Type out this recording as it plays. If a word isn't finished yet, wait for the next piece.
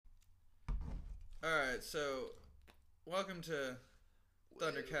right, so welcome to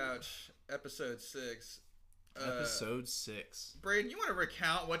Thunder Couch, episode 6. Episode 6. Braden, you want to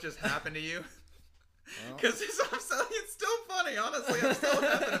recount what just happened to you? Because it's still funny, honestly. I'm still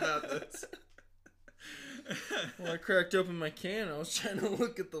laughing about this. Well, I cracked open my can. I was trying to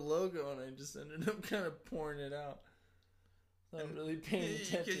look at the logo, and I just ended up kind of pouring it out. Not really paying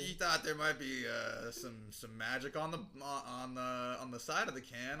attention. You thought there might be some magic on the side of the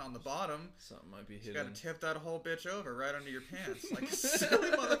can, on the bottom. Something might be You hidden. got to tip that whole bitch over right under your pants, like a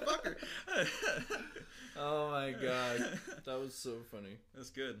silly motherfucker. Oh my god, that was so funny. That's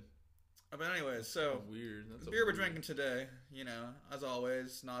good. But anyways, so weird. The beer we're drinking today, as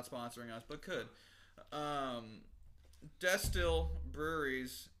always, not sponsoring us, but could. Destil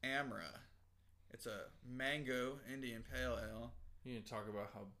Brewery's Amra. It's a mango Indian pale ale. You need to talk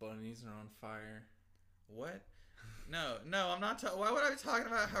about how bunnies are on fire. What? No, I'm not. Why would I be talking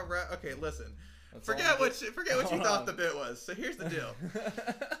about how? Okay, listen. Forget what you thought the bit was. So here's the deal.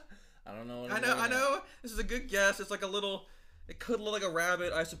 I don't know. I know. This is a good guess. It's like a little. It could look like a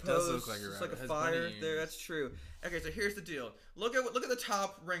rabbit, I suppose. It does look like a rabbit. It's like a fire there. That's true. Okay, so here's the deal. Look at the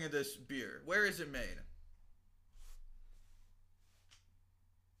top ring of this beer. Where is it made?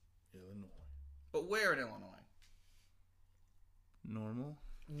 Illinois. But where in Illinois?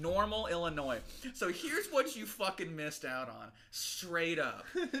 Normal, Illinois. So here's what you fucking missed out on. Straight up.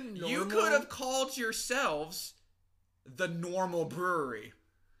 Normal? You could have called yourselves the Normal Brewery.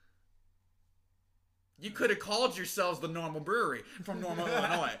 You could have called yourselves the Normal Brewery from Normal,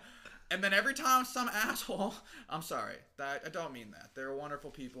 Illinois. And then every time some asshole... I'm sorry. I don't mean that. There are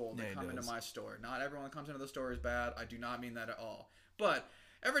wonderful people that come into my store. Not everyone that comes into the store is bad. I do not mean that at all. But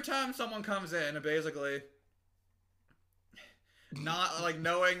every time someone comes in and basically... not like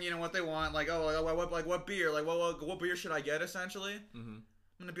knowing what they want, like what beer, like what beer should I get essentially? Mm-hmm. I'm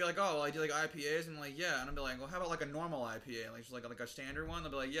gonna be like, oh, well, I do like IPAs, and I'm like, yeah, and I'm be like, well, how about like a normal IPA, like just like a standard one?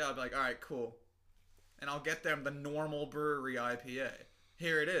 They'll be like, yeah, I'll be like, all right, cool, and I'll get them the Normal Brewery IPA.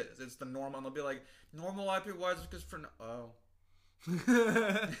 Here it is, it's the normal, and they'll be like, normal IPA, why is it because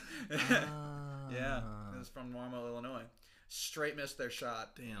yeah, it's from Normal, Illinois. Straight missed their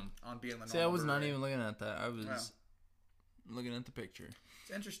shot. Damn. On being the Normal. See, I was Brewery. not even looking at that. I was. Looking at the picture. It's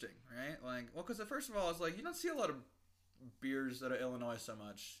interesting, right? Like, well, because first of all, it's like, you don't see a lot of beers out of Illinois so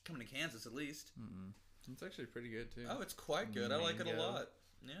much. Coming to Kansas, at least. Mm-mm. It's actually pretty good, too. Oh, it's quite good. I like it a lot.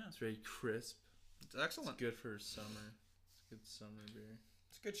 Yeah. It's very crisp. It's excellent. It's good for summer. It's a good summer beer.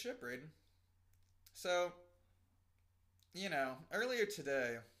 It's good shit, Braden. So, earlier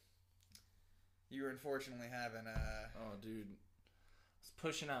today, you were unfortunately having Oh, dude. It's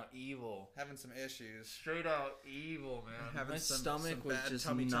pushing out evil. Having some issues. Straight out evil, man. Having My stomach was just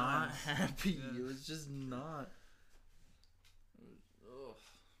tummy not times. happy. Yeah. It was just not. Ugh.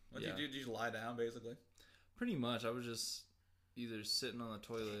 What did you do? Did you lie down, basically? Pretty much. I was just either sitting on the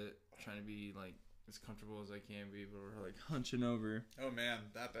toilet, trying to be like as comfortable as I can be, but we're like hunching over. Oh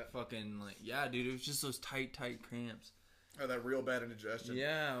man, that bad. Fucking yeah, dude. It was just those tight cramps. Oh, that real bad indigestion.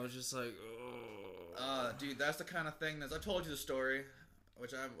 Yeah, I was just like, oh. Dude, that's the kind of thing that I told you the story.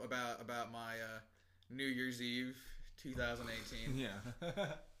 Which I'm about my New Year's Eve 2018. Yeah.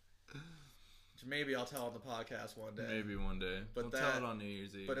 Which maybe I'll tell on the podcast one day. Maybe one day. But we'll tell it on New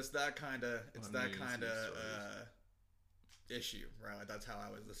Year's Eve. But it's that kind of issue, right? Like that's how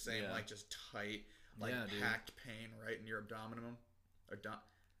I was the same, like just tight, like packed pain right in your abdominal,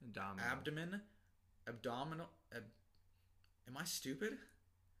 abdominal. Am I stupid?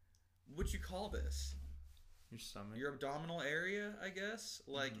 What'd you call this? Your stomach? Your abdominal area, I guess?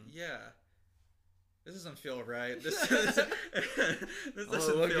 Like, yeah. This doesn't feel right. This doesn't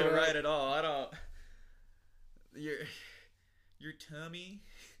feel right at all. I don't... Your tummy,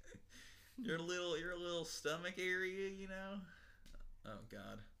 your little stomach area, Oh,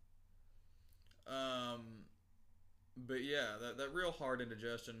 God. But yeah, that real hard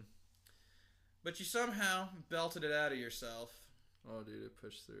indigestion. But you somehow belted it out of yourself. Oh, dude, it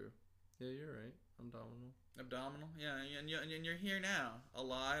pushed through. Yeah, you're right. Abdominal, yeah, and you're here now,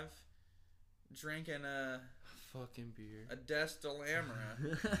 alive, drinking a fucking beer, a Destil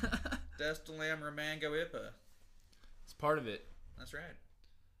Amra, Mango IPA. It's part of it. That's right.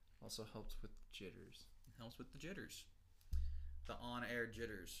 Also helps with jitters. It helps with the jitters, the on-air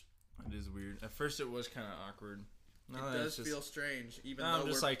jitters. It is weird. At first, it was kind of awkward. It does feel strange, even though I'm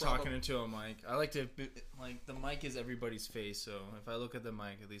just like talking into a mic. I like to the mic is everybody's face, so if I look at the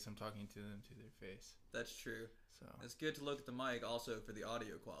mic, at least I'm talking to them to their face. That's true. So it's good to look at the mic also for the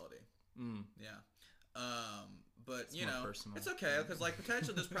audio quality. Yeah. But it's okay because like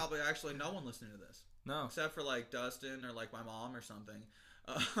potentially there's probably actually no one listening to this. No, except for like Dustin or like my mom or something.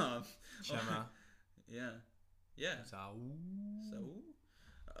 Gemma. Yeah.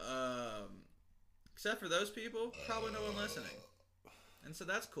 Except for those people, probably no one listening. And so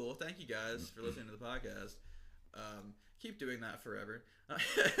that's cool. Thank you guys for listening to the podcast. Keep doing that forever.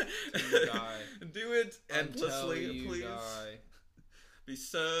 Do it endlessly, please. Be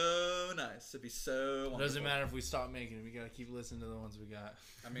so nice. It'd be so wonderful. Doesn't matter if we stop making it. We gotta keep listening to the ones we got.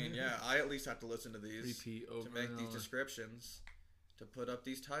 I mean, yeah, I at least have to listen to these. Repeat over to make and these over. descriptions, to put up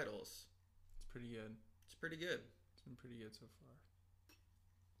these titles. It's pretty good. It's pretty good. It's been pretty good so far.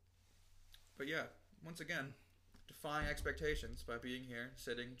 But yeah, once again, defying expectations by being here,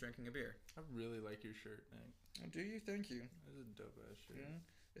 sitting, drinking a beer. I really like your shirt, Nick. Oh, do you? Thank you. That's a dope ass shirt. Yeah.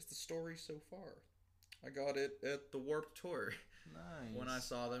 It's the story so far. I got it at the Warped Tour. Nice. When I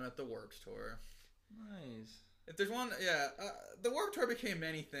saw them at the Warped Tour. Nice. If there's one, the Warped Tour became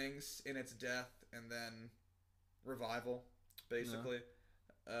many things in its death and then revival, basically.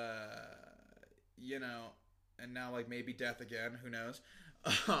 You know, and now like maybe death again. Who knows?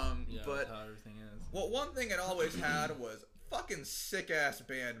 Yeah, but that's how everything is. Well, one thing it always had was fucking sick ass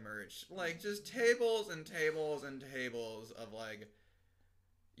band merch, like just tables and tables and tables of like,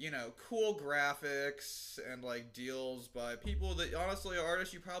 you know, cool graphics and like deals by people that honestly are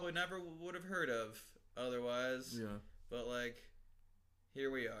artists you probably never would have heard of otherwise. Yeah. But like, here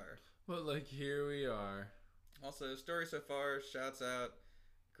we are. Also, story so far. Shouts out,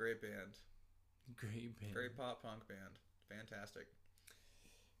 great band. Great pop punk band. Fantastic.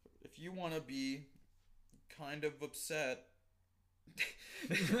 If you want to be kind of upset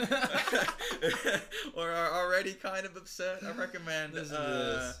or are already kind of upset, I recommend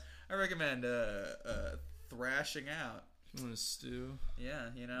thrashing out. If you want to stew, yeah,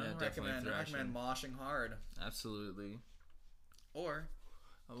 you know, yeah, I recommend moshing hard. Absolutely. Or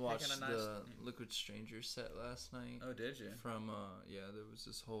I watched the Liquid Stranger set last night. Oh, did you? From there was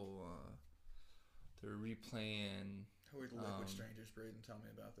this whole they were replaying. Who are the Liquid Strangers, Braden? Tell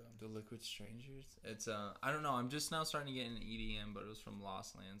me about them. The Liquid Strangers? It's I don't know. I'm just now starting to get into EDM, but it was from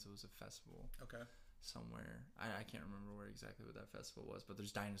Lost Lands. It was a festival. Okay. Somewhere. I can't remember where exactly what that festival was, but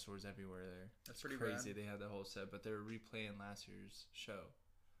there's dinosaurs everywhere there. That's pretty crazy. Rad. They had that whole set, but they were replaying last year's show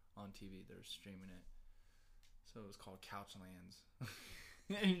on TV. They were streaming it. So it was called Couchlands.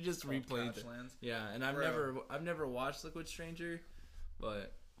 And you just replayed it. Yeah, and I've never watched Liquid Stranger,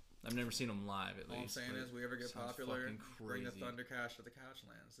 but I've never seen them live, at least. All I'm saying is, we ever get popular, bring the Thundercash to the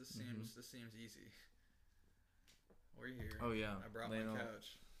Couchlands. This seems easy. We're here. Oh, yeah. I brought my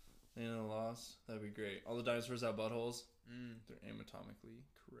couch. Land of the Lost. That'd be great. All the dinosaurs have buttholes. They're anatomically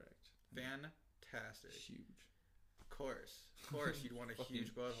correct. Fantastic. Huge. Of course, you'd want a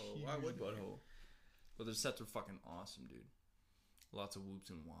huge butthole. Why wouldn't you? But their sets are fucking awesome, dude. Lots of whoops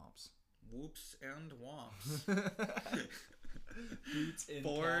and whomps. Whoops and whomps.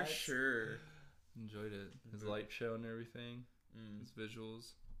 For cats. Sure. Enjoyed it. His light show and everything. His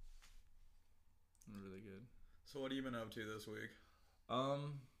visuals. Really good. So what have you been up to this week?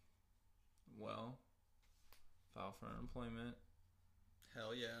 Well, file for unemployment.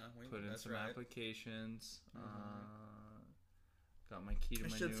 Hell yeah. Put in some applications. Got my key to my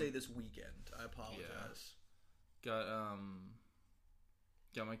new... I should say this weekend. I apologize. Yeah.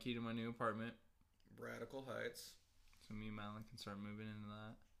 Got my key to my new apartment. Radical Heights. So me and Madeline can start moving into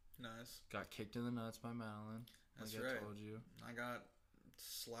that. Nice. Got kicked in the nuts by Madeline. That's like right. I told you. I got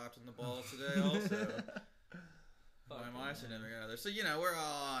slapped in the balls today also. By my significant other. So, you know, we're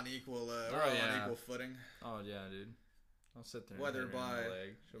all on equal equal footing. Oh, yeah, dude. I'll sit there. Whether by,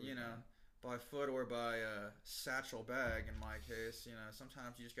 you know, by foot or by a satchel bag, in my case, you know,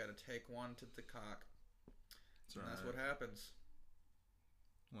 sometimes you just got to take one to the cock. That's what happens.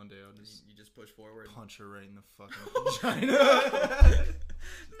 One day I'll just... You just push forward. Punch her right in the fucking vagina.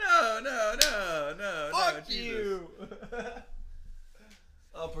 No. Fuck you.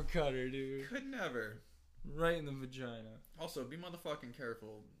 Uppercut her, dude. Could never. Right in the vagina. Also, be motherfucking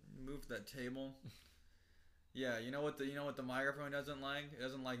careful. Move that table. Yeah, you know what the microphone doesn't like? It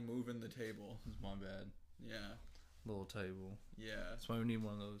doesn't like moving the table. It's my bad. Yeah. Little table. Yeah. That's why we need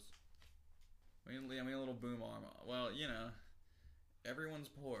one of those. We need a little boom arm. Well, you know, everyone's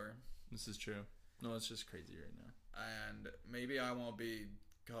poor. This is true. No, it's just crazy right now. And maybe I won't be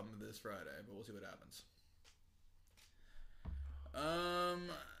coming this Friday, but we'll see what happens.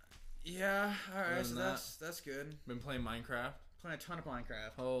 Yeah, alright, so that's good. Been playing Minecraft? Playing a ton of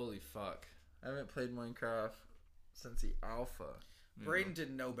Minecraft. Holy fuck. I haven't played Minecraft since the alpha. Braden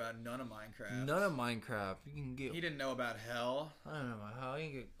didn't know about none of Minecraft. None of Minecraft. He didn't know about hell. I don't know about hell. You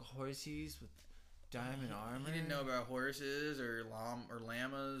can get horses with diamond armor. He didn't know about horses or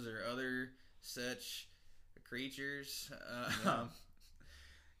llamas or other such creatures.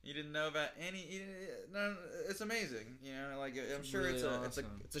 You didn't know about any. No, it's amazing. You know, like I'm sure really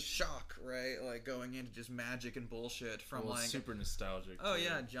it's a shock, right? Like going into just magic and bullshit from like super nostalgic. Oh too.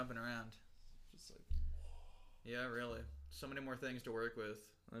 Yeah, jumping around. Just like, yeah, really. So many more things to work with.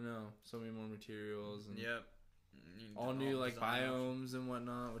 I know, so many more materials and yep. All new like biomes and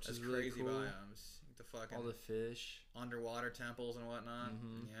whatnot, which is really crazy cool. Biomes. The fucking all the fish, underwater temples and whatnot.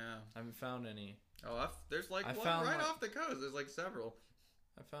 Mm-hmm. Yeah, I haven't found any. Oh, there's like one right off the coast. There's like several.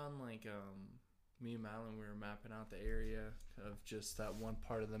 I found like me and Madeline, we were mapping out the area of just that one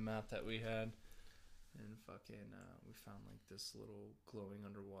part of the map that we had, and fucking we found like this little glowing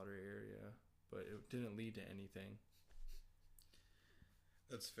underwater area, but it didn't lead to anything.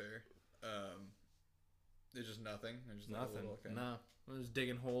 That's fair. There's just nothing. There's just nothing. No, I was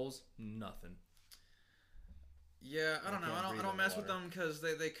digging holes. Nothing. Yeah, I don't know. I don't mess with them because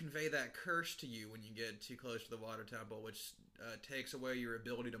they convey that curse to you when you get too close to the water temple, which takes away your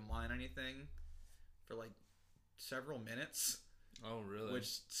ability to mine anything for like several minutes. Oh, really? Which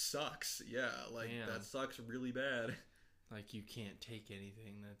sucks. Yeah, like that sucks really bad. Like you can't take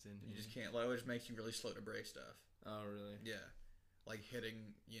anything that's in here. You just can't. Like, it just makes you really slow to break stuff. Oh, really? Yeah, like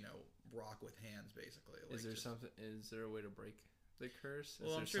hitting rock with hands basically. Like is there something? Is there a way to break the curse?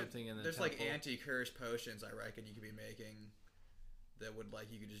 Well, I'm sure something in the there's temple? Like anti-curse potions I reckon you could be making that would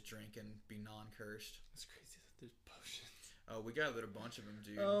like you could just drink and be non-cursed. That's crazy that there's potions. Oh, we gathered a bunch of them,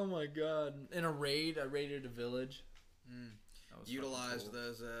 dude. Oh my god! In a raid, I raided a village. Utilized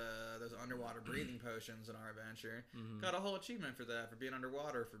those underwater breathing potions in our adventure. Mm-hmm. Got a whole achievement for that, for being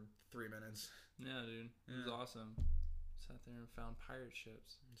underwater for 3 minutes. Yeah, dude, it was awesome. Sat there and found pirate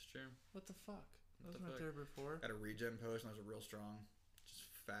ships. It's true. What the fuck? That wasn't there before. Got a regen potion. That was real strong. Just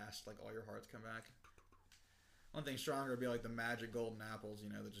fast, like all your hearts come back. One thing stronger would be like the magic golden apples,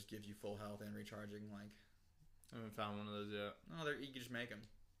 that just gives you full health and recharging. Like, I haven't found one of those yet. No, you can just make them.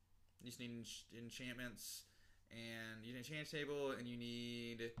 You just need enchantments, and you need an enchant table, and you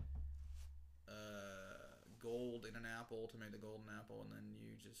need gold in an apple to make the golden apple, and then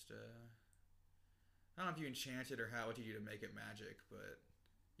you just I don't know if you enchant it or how it you to make it magic, but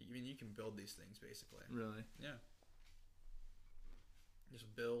you can build these things basically. Really? Yeah.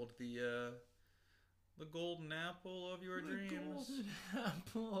 Just build the golden apple of your dreams. Golden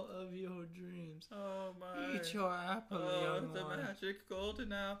apple of your dreams. Oh my! Eat your apple, young the one. magic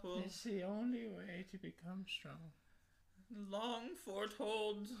golden apple. It's the only way to become strong. Long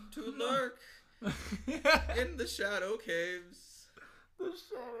foretold to lurk in the shadow caves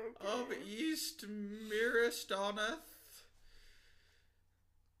of East Miristoneth.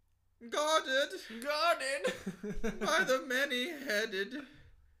 Guarded by the many-headed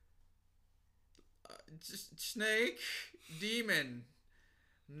snake demon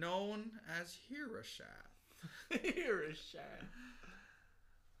known as Hiroshath.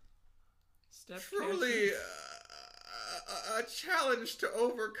 Truly a challenge to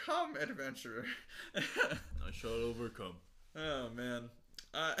overcome, adventurer. I shall overcome. Oh, man.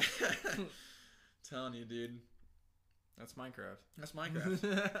 Telling you, dude. That's Minecraft. That's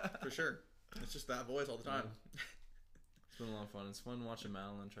Minecraft. For sure. It's just that voice all the time. It's been a lot of fun. It's fun watching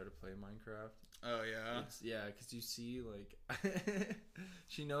Madeline try to play Minecraft. Oh, yeah? Yeah, because you see, like,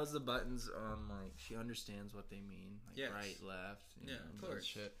 she knows the buttons on, like, she understands what they mean. Like, right, left, you know, of course.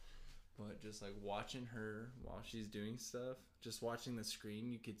 Shit. But just, like, watching her while she's doing stuff, just watching the screen,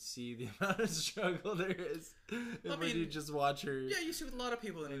 you could see the amount of struggle there is. When you just watch her. Yeah, you see with a lot of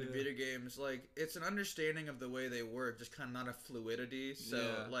people that into video games, like, it's an understanding of the way they work, just kind of not a fluidity.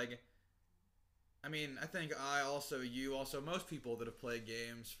 So, like, I mean, I think most people that have played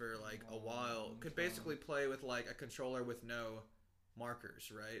games for, like, a while could basically play with, like, a controller with no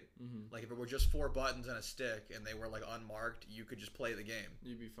markers, right? Mm-hmm. Like, if it were just 4 buttons and a stick and they were, like, unmarked, you could just play the game.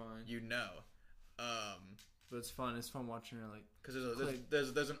 You'd be fine. But it's fun. It's fun watching her, like... Because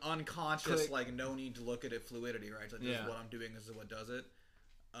there's an unconscious, like, no need to look at it fluidity, right? So this is what I'm doing, this is what does it.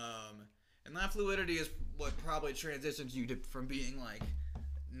 And that fluidity is what probably transitions you from being, like,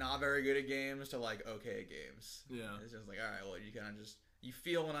 not very good at games to, like, okay at games. Yeah. It's just like, alright, well, you kind of just... You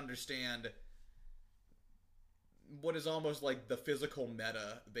feel and understand what is almost like the physical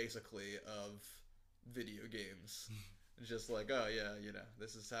meta, basically, of video games. It's just like, oh yeah,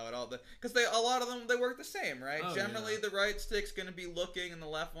 this is how it all... Because a lot of them, they work the same, right? Oh, generally, the right stick's going to be looking and the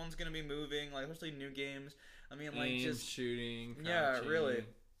left one's going to be moving, like, especially new games. I mean, like, just... shooting, crouching, yeah, really.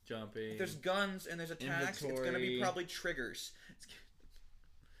 Jumping. If there's guns and there's attacks, it's going to be probably triggers.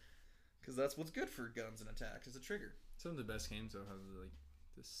 Because that's what's good for guns and attacks, is a trigger. Some of the best games, though, have, like,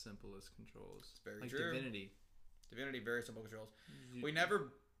 the simplest controls. It's very like true. Divinity, very simple controls. We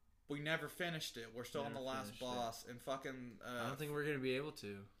never We never finished it. We're still on the last boss, and fucking. I don't think we're gonna be able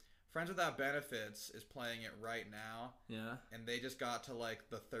to. Friends Without Benefits is playing it right now. Yeah. And they just got to like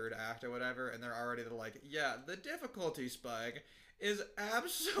the third act or whatever, and they're already like, yeah, the difficulty spike is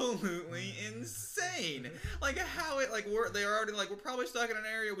absolutely insane. Like how it like they're already like we're probably stuck in an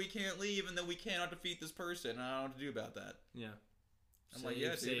area we can't leave, and then we cannot defeat this person. And I don't know what to do about that. Yeah. I'm like,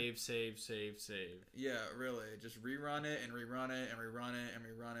 yeah, save. Yeah, really. Just rerun it and rerun it and rerun it and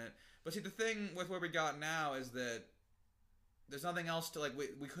rerun it. But see, the thing with where we got now is that there's nothing else to like.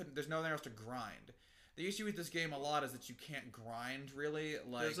 We couldn't. There's nothing else to grind. The issue with this game a lot is that you can't grind really.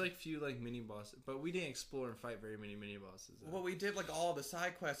 Like there's like few like mini bosses, but we didn't explore and fight very many mini bosses. Well, we did like all the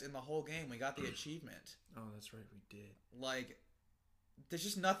side quests in the whole game. We got the achievement. Oh, that's right, we did. Like, there's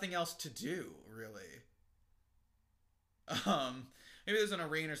just nothing else to do really. Maybe there's an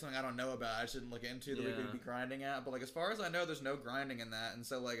arena or something I don't know about. I shouldn't look into that we could be grinding at. But like as far as I know, there's no grinding in that. And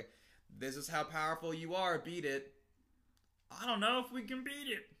so like, this is how powerful you are. Beat it. I don't know if we can beat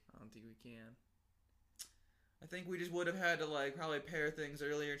it. I don't think we can. I think we just would have had to like probably pair things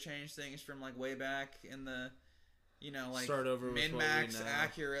earlier, change things from like way back in the, you know, like start over min max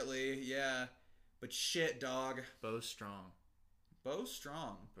accurately. Yeah, but shit, dog. Bo's strong. Bo's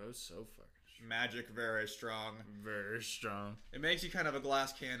strong. Bo's so fucking strong. Magic very strong. Very strong. It makes you kind of a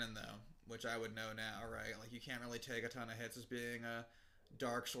glass cannon though, which I would know now, right? Like you can't really take a ton of hits as being a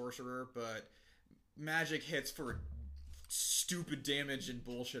dark sorcerer, but magic hits for stupid damage and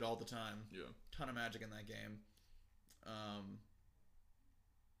bullshit all the time. Yeah. Ton of magic in that game.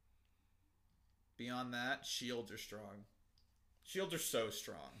 Beyond that, shields are strong. Shields are so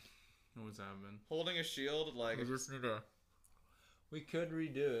strong. What's happening? Holding a shield, like... We just need to... We could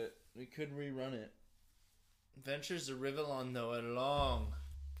redo it. We could rerun it. Adventures of Rivellon, though, are long.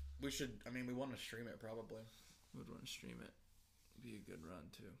 We should... I mean, we want to stream it, probably. We'd want to stream it. Be a good run,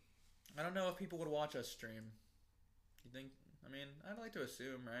 too. I don't know if people would watch us stream. You think? I mean, I'd like to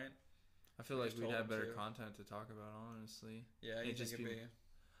assume, right? I feel like we'd have better content to talk about, honestly. Yeah, you think it'd be...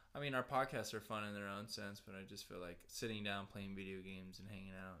 I mean, our podcasts are fun in their own sense, but I just feel like sitting down playing video games and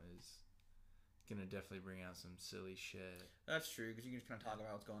hanging out is gonna definitely bring out some silly shit. That's true, because you can just kind of talk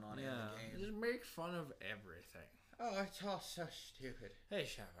about what's going on in the game. Just make fun of everything. Oh, it's all so stupid. Hey,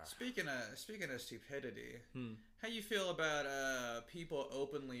 Shabba. Speaking of stupidity, how you feel about people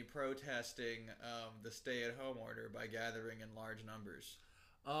openly protesting the stay-at-home order by gathering in large numbers?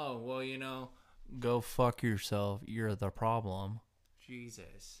 Oh, well, you know, go fuck yourself. You're the problem.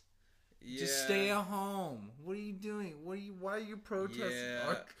 Jesus. Yeah. Just stay at home. What are you doing? Why are you protesting?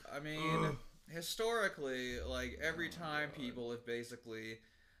 Yeah, I mean, historically, like, every time people have basically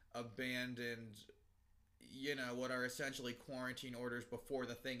abandoned, you know, what are essentially quarantine orders before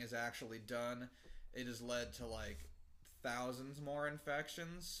the thing is actually done, it has led to, like, thousands more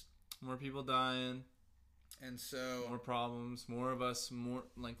infections. More people dying. And so... More problems. More of us, more,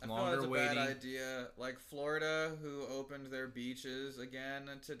 like, I longer feel waiting. That's a bad idea. Like, Florida, who opened their beaches again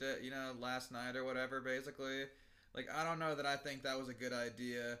today, you know, last night or whatever, basically. Like, I don't know that I think that was a good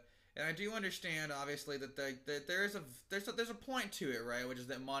idea. And I do understand, obviously, that there's a point to it, right? Which is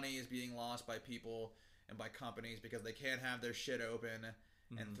that money is being lost by people and by companies because they can't have their shit open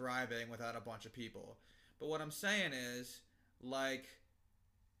and thriving without a bunch of people. But what I'm saying is, like,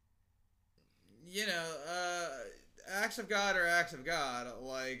 you know, acts of God are acts of God.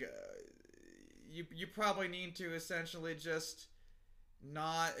 Like, you probably need to essentially just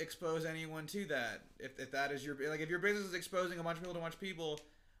not expose anyone to that. If that is your, like, if your business is exposing a bunch of people to a bunch of people,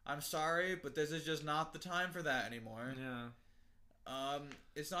 I'm sorry, but this is just not the time for that anymore. Yeah.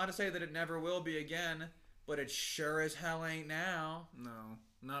 It's not to say that it never will be again, but it sure as hell ain't now. No,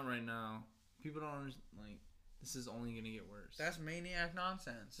 not right now. People don't understand, like, this is only going to get worse. That's maniac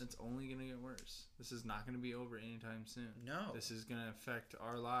nonsense. It's only going to get worse. This is not going to be over anytime soon. No. This is going to affect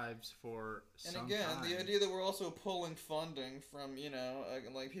our lives for some time. And again, the idea that we're also pulling funding from, you know,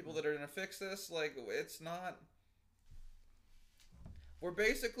 like, people that are going to fix this, like, it's not... We're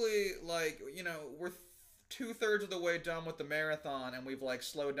basically, like, you know, we're 2/3 of the way done with the marathon, and we've, like,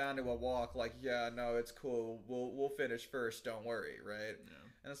 slowed down to a walk. Like, yeah, no, it's cool. We'll finish first. Don't worry, right? Yeah.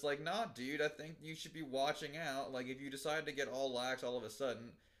 And it's like, nah, dude, I think you should be watching out. Like, if you decide to get all lax all of a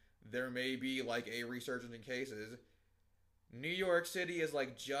sudden, there may be, like, a resurgence in cases. New York City has,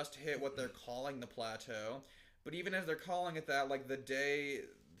 like, just hit what they're calling the plateau. But even as they're calling it that, like, the day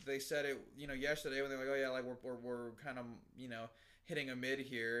they said it, you know, yesterday when they're like, oh, yeah, like, we're kind of, you know, hitting a mid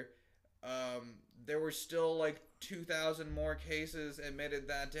here, there were still, like, 2,000 more cases admitted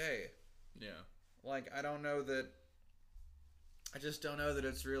that day. Yeah. Like, I don't know that... I just don't know that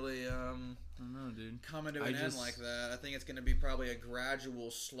it's really I don't know, dude. Coming to an end like that. I think it's going to be probably a gradual,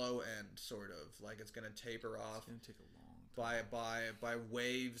 slow end, sort of. Like it's going to taper off. It's going to take a long time. By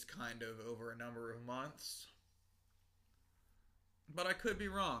waves, kind of over a number of months. But I could be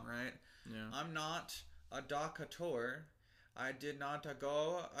wrong, right? Yeah. I'm not a doctor. I did not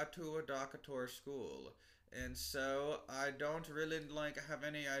go to a doctor school. And so I don't really have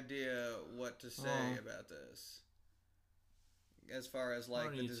any idea what to say about this. As far as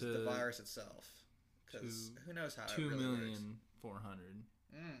the virus itself. Because who knows how it really works. 2,400,000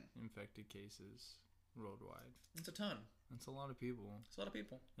 infected cases worldwide. It's a ton. That's a lot of people. It's a lot of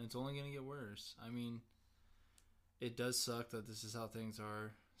people. And it's only going to get worse. I mean, it does suck that this is how things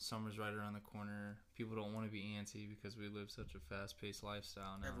are. Summer's right around the corner. People don't want to be antsy because we live such a fast-paced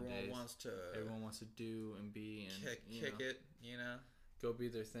lifestyle nowadays. Everyone wants to do and be and kick it, you know. Go be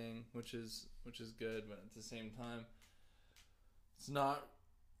their thing, which is good, but at the same time, it's not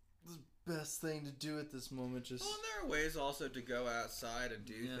the best thing to do at this moment. Just there are ways also to go outside and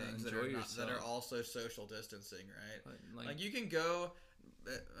do things that are also social distancing, right? Like you can go.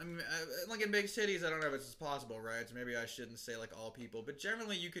 I mean, like in big cities, I don't know if it's possible, right? So maybe I shouldn't say all people, but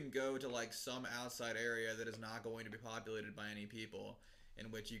generally you can go to some outside area that is not going to be populated by any people, in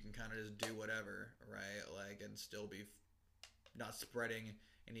which you can kind of just do whatever, right? And still be not spreading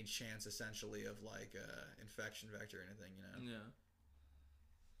any chance, essentially, of infection vector or anything, you know? Yeah.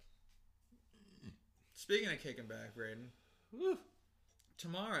 Speaking of kicking back, Braden,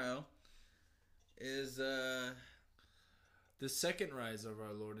 tomorrow is the second rise of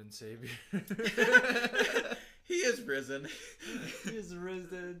our Lord and Savior. He is risen. He is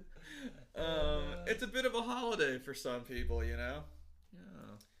risen. It's a bit of a holiday for some people, you know?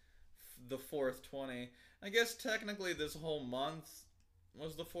 Yeah. The 4th 20. I guess technically this whole month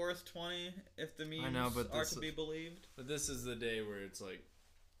was the 4th 20, if the memes are to be believed. But this is the day where it's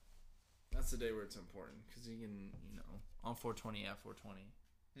that's the day where it's important. Because you can, on 420 at 420,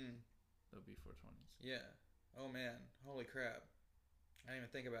 there'll be 420s. Yeah. Oh man, holy crap. I didn't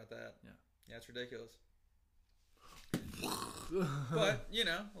even think about that. Yeah, it's ridiculous. But,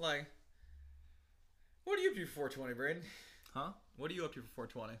 what are you up to for 420, Braden? Huh? What are you up to for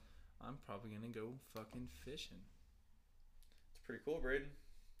 420? I'm probably gonna go fucking fishing. It's pretty cool, Braden.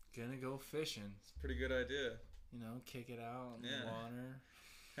 Gonna go fishing. It's a pretty good idea. Kick it out in the water.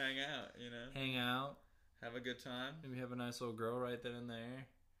 Hang out, Hang out. Have a good time. Maybe have a nice little girl right then and there.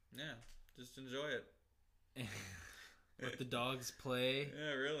 Yeah, just enjoy it. Let the dogs play.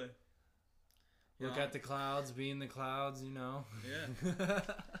 Yeah, really. Look at the clouds, be in the clouds, Yeah.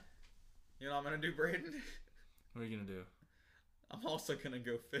 You know what I'm going to do, Braden? What are you going to do? I'm also going to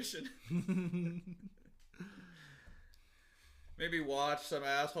go fishing. Maybe watch some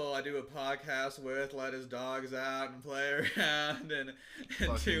asshole I do a podcast with, let his dogs out and play around and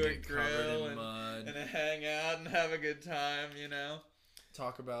do a grill and hang out and have a good time,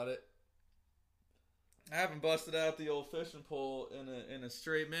 Talk about it. I haven't busted out the old fishing pole in a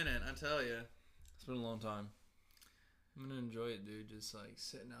straight minute, I tell you. It's been a long time. I'm gonna enjoy it, dude. Just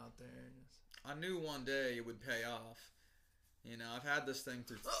sitting out there. I knew one day it would pay off. I've had this thing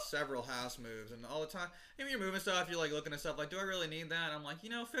through several house moves, and all the time, when you're moving stuff, you're looking at stuff do I really need that? And I'm like,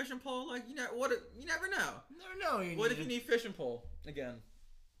 fishing pole, you never know. You never know. What if you need fishing pole again?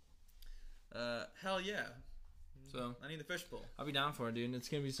 Hell yeah. So I need the fish pole. I'll be down for it, dude. It's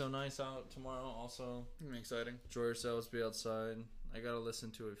gonna be so nice out tomorrow. Also, it's gonna be exciting. Enjoy yourselves. Be outside. I gotta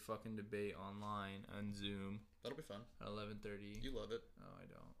listen to a fucking debate online on Zoom. That'll be fun. At 11:30. You love it. Oh, I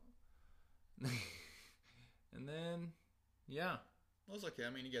don't. And then, yeah. Well, it's okay. I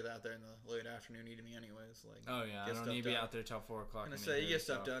mean, you get out there in the late afternoon eating me anyways. Oh yeah, I don't need to be out there till 4 o'clock. I'm gonna say you get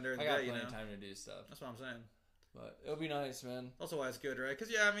stuff done during the day. I got plenty of time to do stuff. That's what I'm saying. But it'll be nice, man. Also, why it's good, right?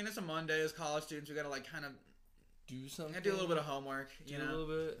 Because it's a Monday as college students. We gotta kind of do something. Do a little bit of homework. Do a little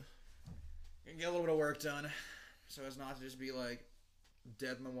bit. Get a little bit of work done, so as not to just be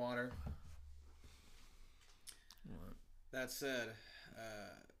dead in the water. What? That said,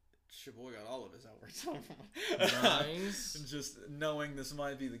 your boy got all of his homework done. Nice. Just knowing this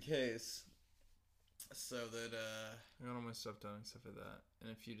might be the case, so that I got all my stuff done except for that,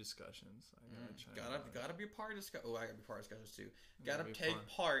 and a few discussions. Gotta be part of discussion. Oh, I gotta be part of discussions too. Gotta take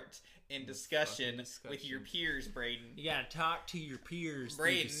part in discussion with your peers, Braden. You gotta talk to your peers,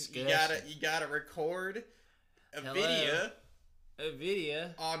 Braden. You gotta record a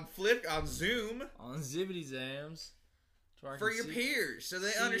video on Zoom on Zibbity Zams for your peers, so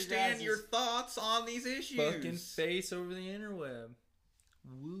they understand your thoughts on these issues. Fucking face over the interweb.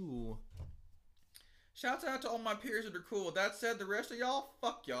 Woo. Shouts out to all my peers that are cool. That said, the rest of y'all,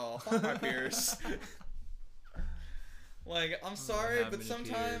 fuck y'all. Fuck my peers. Like, I'm sorry, but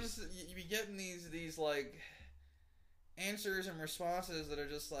sometimes you be getting these like answers and responses that are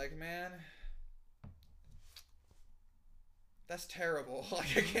just like, man, that's terrible.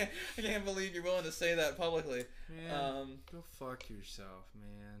 Like, I can't believe you're willing to say that publicly. Man, go fuck yourself,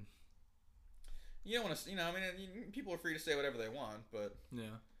 man. You don't want to, I mean, people are free to say whatever they want, but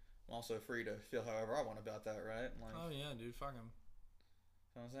yeah, I'm also free to feel however I want about that, right? Like, oh yeah, dude, fuck him.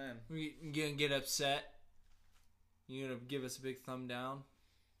 That's what I'm saying. You gonna get upset? You gonna give us a big thumb down?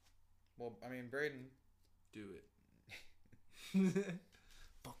 Well, I mean, Braden, do it.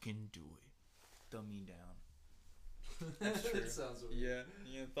 Fucking do it. Thumb me down. That's true. That sounds weird.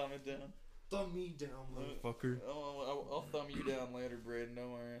 Yeah, thumb it down. Thumb me down, motherfucker. I'll thumb you down later, Braden.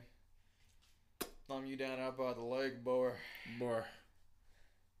 Don't worry. Thumb you down out by the lake, boy.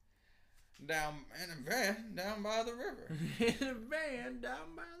 Down in a van, down by the river. In a van,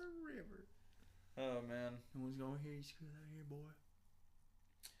 down by the river. Oh, man. No one's gonna hear you screw out here, boy.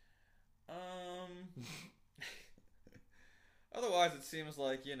 Otherwise, it seems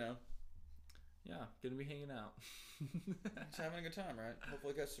like, Yeah, gonna be hanging out. Just having a good time, right?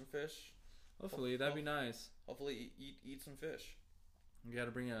 Hopefully catch some fish. Hopefully, that'd be nice. Hopefully eat some fish. We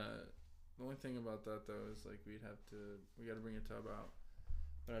gotta bring the only thing about that, though, is, like, we gotta bring a tub out.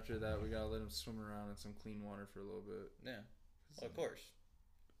 But after that, we gotta let him swim around in some clean water for a little bit. Yeah. Well, of course.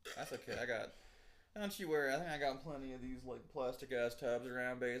 That's okay. Don't you worry. I think I got plenty of these, like, plastic ass tubs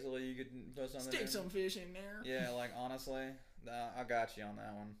around, basically. You could put something Stick some fish in there. Yeah, like, honestly, I got you on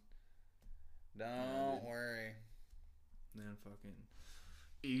that one. Don't worry. Then fucking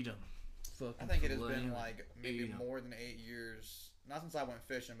eat them. I think it has been, like, maybe more than 8 years. Not since I went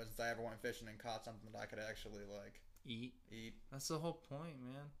fishing, but since I ever went fishing and caught something that I could actually, like... Eat. That's the whole point,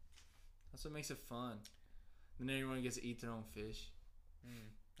 man. That's what makes it fun. Then everyone gets to eat their own fish.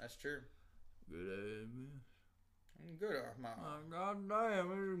 That's true. Good ass fish. Good ass man. Oh, god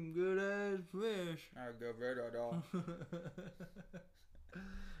damn, it's some good ass fish. I'll go better dog.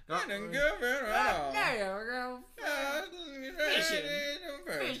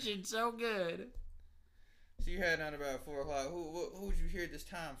 Fishing so good. So you had on about 4 o'clock. Who'd you hear this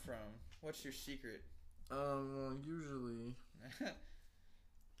time from? What's your secret? Usually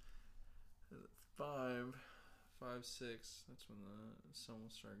 5, 6. That's when the sun will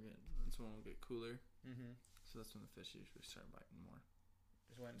start getting. That's when it'll get cooler. So that's when the fish usually start biting more.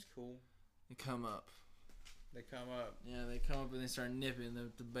 Is when it's cool. They come up. Yeah, they come up and they start nipping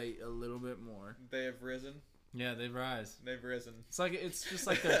the bait a little bit more. They have risen. Yeah, they rise. They've risen. It's just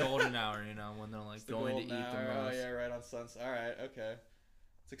like the golden hour, when they're like going to eat the most. Oh yeah, right on sunset. All right, okay.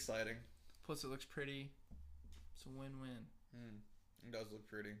 It's exciting. Plus, it looks pretty. It's a win-win. It does look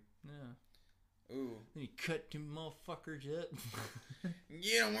pretty. Yeah. Ooh. Then you cut them motherfuckers up.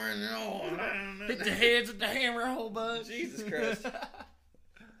 Get them where no. Hit the heads with the hammer, whole bunch. Jesus Christ.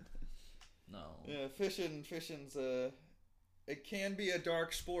 No. Yeah, fishing's it can be a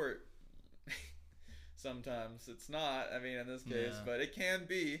dark sport. Sometimes it's not. I mean, in this case, but it can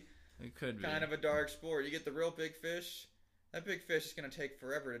be. It could be kind of a dark sport. You get the real big fish. That big fish is gonna take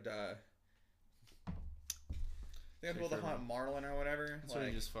forever to die. You have to be able to hunt marlin or whatever. That's like,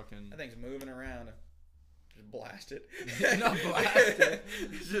 you just fucking... That thing's moving around. Just blast it. Not blast it.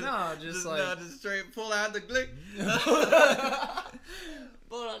 Just straight pull out the glick.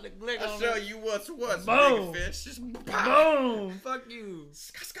 Pull out the glick. I'll show you what's what. Boom. Big fish. Just boom. Fuck you.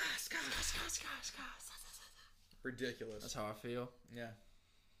 Ridiculous. That's how I feel. Yeah.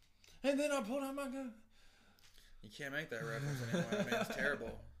 And then I pulled out my gun. You can't make that reference anymore. I mean, it's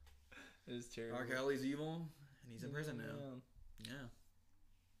terrible. It is terrible. R. Kelly's evil, and he's in prison now. Yeah.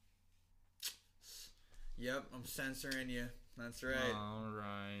 Yep, I'm censoring you. That's right. All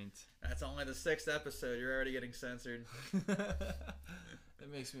right. That's only the 6th episode. You're already getting censored. That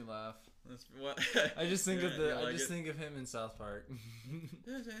makes me laugh. That's what I just think of think of him in South Park.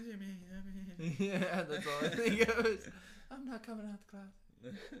 Yeah, that's all I think of. I'm not coming out the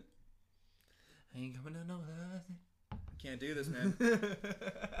closet. I ain't coming out no closet. Can't do this, man.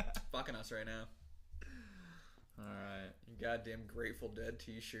 Fucking us right now. All right. Goddamn Grateful Dead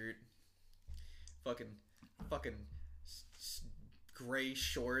t-shirt. Fucking gray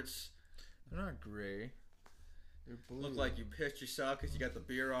shorts. They're not gray. They're blue. Look like you pissed yourself because you got the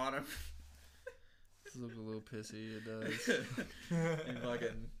beer on them. Look a little pissy. It does. And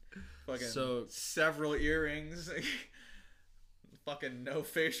fucking so several earrings. Fucking no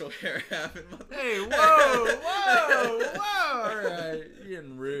facial hair happened. Hey, whoa! All right, you're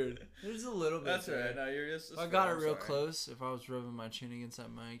getting rude. There's a little bit. That's right. No, you're just. If I got it real close, if I was rubbing my chin against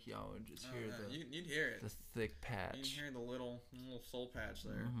that mic, y'all would just hear you'd hear it. The thick patch. You'd hear the little soul patch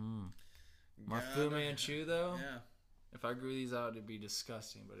there. My Fu Manchu though. Yeah. If I grew these out, it'd be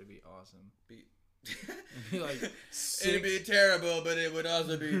disgusting, but it'd be awesome. It'd be like it'd be terrible, but it would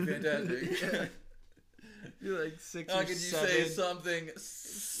also be fantastic. Yeah. Be like 6 How or could you 7. say something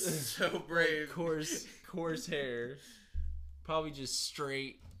so brave? Like coarse hair. Probably just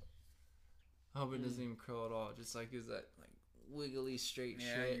straight. I hope it doesn't even curl at all. Just like is that like wiggly straight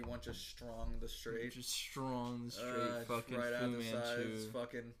shit. Yeah, you want just strong the straight. Just strong the straight fucking right Fu out the sides. Manchu.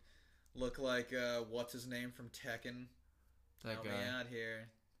 Fucking look like what's his name from Tekken? That Help guy. me out here.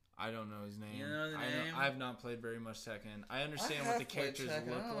 I don't know his name. You know the name? I have not played very much Tekken. I understand what the characters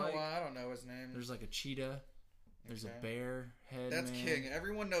look like. I don't know his name. There's like a cheetah. There's a bear head. That's man. King.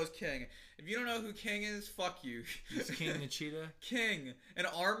 Everyone knows King. If you don't know who King is, fuck you. Is King the cheetah? King. An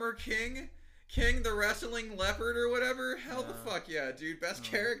armor king? King the wrestling leopard or whatever? Hell the fuck yeah, dude. Best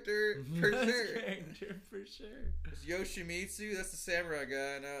character for Best sure. character for sure. It's Yoshimitsu. That's the samurai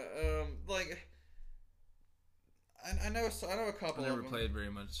guy. Like... I know a couple I never of them. played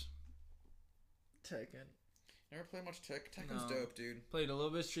very much Tekken. Never played much Tekken's No. dope, dude. Played a little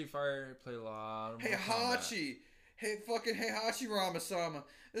bit of Street Fighter. Played a lot of Hey Mortal Kombat. Hachi. Hey fucking Heihachi Ramasama.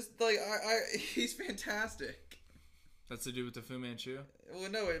 This like he's fantastic. That's to do with the Fu Manchu? Well,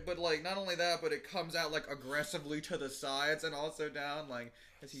 no, but like not only that, but it comes out like aggressively to the sides and also down, like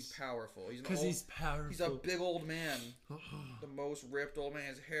because he's powerful. He's powerful. He's a big old man, the most ripped old man.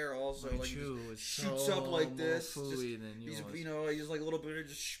 His hair also like shoots so up like this. More Just, than he's yours. he's like a little bit of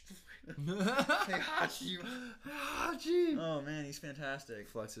just. Heihachi. Oh man, he's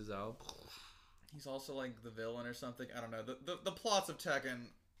fantastic. Flexes out. He's also like the villain or something. I don't know. The plots of Tekken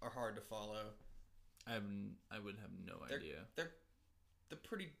are hard to follow. I would have no idea. They're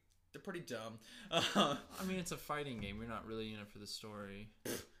pretty dumb. I mean, it's a fighting game. You're not really in it for the story.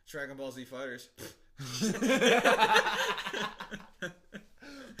 Dragon Ball Z Fighters. You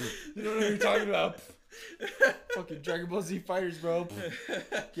don't know what you're talking about. Fucking Dragon Ball Z Fighters, bro.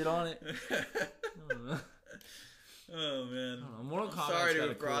 Get on it. I don't know. Oh man. Mortal Kombat's sorry to got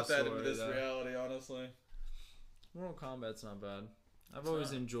have a cool brought that story, into this though. reality, honestly. Mortal Kombat's not bad. I've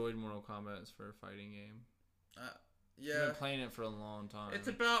always enjoyed Mortal Kombat for a fighting game. Yeah. I've been playing it for a long time. It's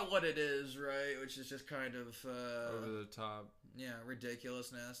about what it is, right? Which is just kind of over the top. Yeah,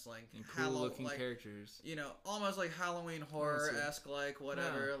 ridiculousness, like and cool looking like, characters. You know, almost like Halloween horror-esque, like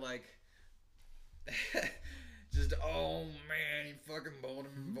whatever, like. Just oh man, he fucking bowled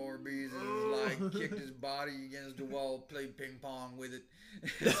him in 4 pieces, like kicked his body against the wall, played ping pong with it.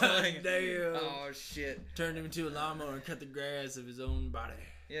 It's like, damn. Oh shit. Turned him into a lawnmower and cut the grass of his own body.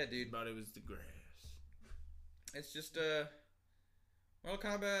 Yeah, dude. His body was the grass. It's just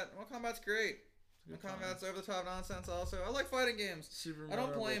Mortal Kombat's great. Mortal Kombat's over the top nonsense. Also, I like fighting games. I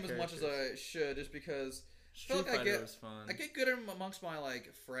don't play them as much as I should, just because Street Fighter was fun. I get good at them amongst my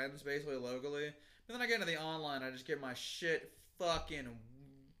like friends, basically locally. But then I get into the online, I just get my shit fucking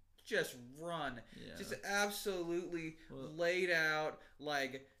just run. Yeah. Just absolutely laid out,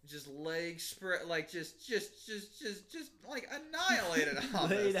 like just leg spread, like just like annihilated.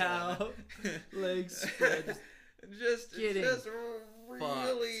 Laid out, legs spread. just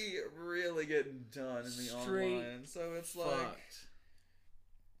really getting done in the online. So it's like,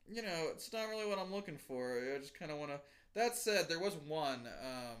 you know, it's not really what I'm looking for. I just kind of want to. That said, there was one.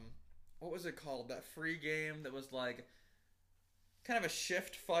 What was it called? That free game that was like kind of a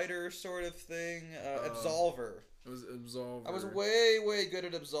shift fighter sort of thing. Absolver. It was Absolver. I was way good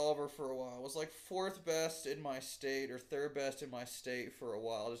at Absolver for a while. I was like 4th best in my state or 3rd best in my state for a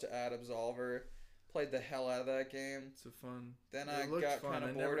while, just to add Absolver. Played the hell out of that game. It's fun. Then I got kind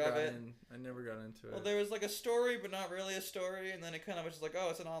of bored of it. I never got into it. Well, there was like a story, but not really a story, and then it kind of was just like, oh,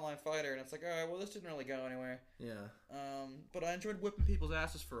 it's an online fighter, and it's like, all right, well, this didn't really go anywhere. Yeah. But I enjoyed whipping people's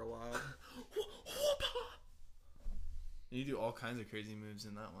asses for a while. You do all kinds of crazy moves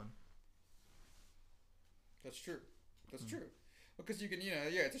in that one. That's true. That's true. Because you can, you know,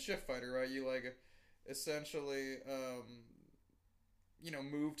 yeah, it's a shift fighter, right? You like essentially, you know,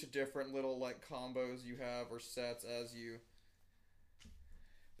 move to different little like combos you have or sets as you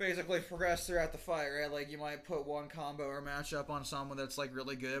basically progress throughout the fight, right? Like you might put one combo or matchup on someone that's like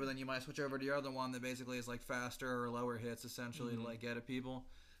really good, but then you might switch over to the other one that basically is like faster or lower hits essentially to like get at people.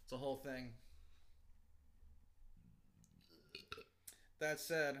 It's a whole thing. That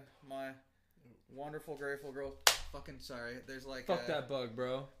said, my wonderful, grateful girl. Fucking sorry. There's like fuck that bug,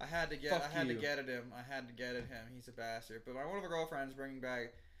 bro. I had to get at him. He's a bastard. But my one of the girlfriends bringing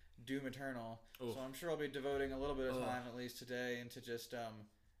back Doom Eternal, so I'm sure I'll be devoting a little bit of time at least today into just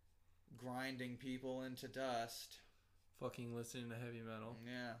grinding people into dust. Fucking listening to heavy metal.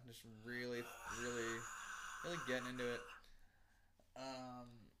 Yeah, just really getting into it.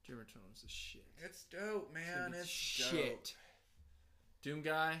 Do you Hammer Tone's the shit. It's dope, man. It's shit. Dope. Doom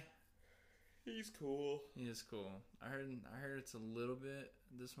Guy. He's cool. He is cool. I heard it's a little bit.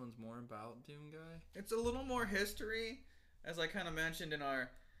 This one's more about Doom Guy. It's a little more history, as I kind of mentioned in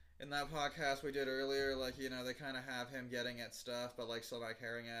that podcast we did earlier. Like, you know, they kind of have him getting at stuff, but like still not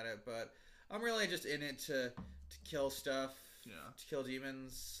caring at it. But I'm really just in it to kill stuff. Yeah. To kill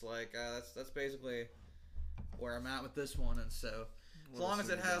demons. Like that's basically where I'm at with this one. And so as long as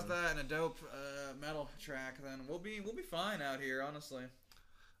it has that and a dope metal track, then we'll be fine out here. Honestly.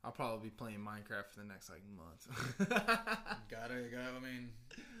 I'll probably be playing Minecraft for the next like month. Gotta. I mean,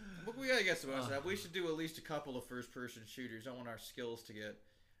 we gotta get some of that. We should do at least a couple of first-person shooters. Don't want our skills to get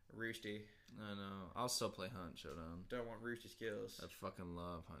roosty. I know. I'll still play Hunt Showdown. Don't want roosty skills. I fucking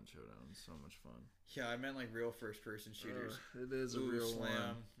love Hunt Showdown. It's so much fun. Yeah, I meant like real first-person shooters. It is a real slam.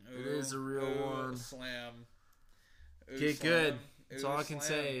 One. It is a real one. Slam. Get good. That's all I can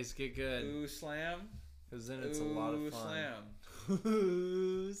say is get good. Ooh, slam. Because then it's a lot of fun.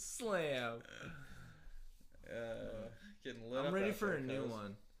 Slam. Slam. Getting lit. I'm ready for a new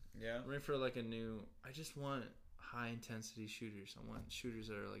one. Yeah. I'm ready for like a new. I just want high intensity shooters. I want shooters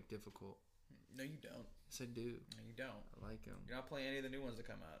that are like difficult. No, you don't. Yes, I do. No, you don't. I like them. You're not playing any of the new ones that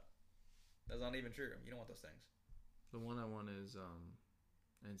come out. That's not even true. You don't want those things. The one I want is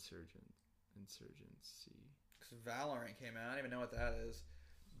Insurgency. Because Valorant came out. I don't even know what that is,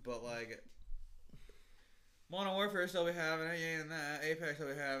 but like. Modern Warfare still be having it, you ain't in that. Apex still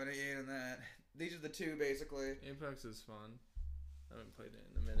be having it, you ain't in that. These are the two, basically. Apex is fun. I haven't played it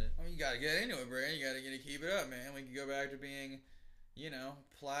in a minute. I mean, you gotta get into it, Brian. You gotta keep it up, man. We can go back to being, you know,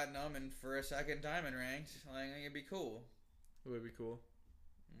 platinum and for a second diamond ranked. Like, it'd be cool. It would be cool.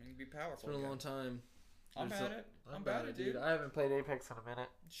 It'd be powerful. It's been a long time. I'm about it. I'm about it, dude. I haven't played Apex in a minute.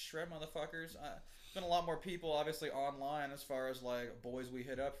 Shred motherfuckers. There's been a lot more people, obviously, online as far as, like, boys we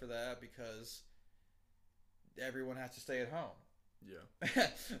hit up for that because everyone has to stay at home. Yeah.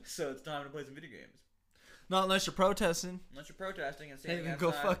 So it's time to play some video games. Not unless you're protesting. Unless you're protesting and standing outside.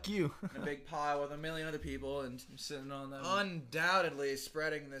 Go fuck you. In a big pile with a million other people and I'm sitting on that. Undoubtedly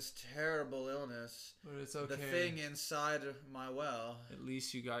spreading this terrible illness. But it's okay. The thing inside my well. At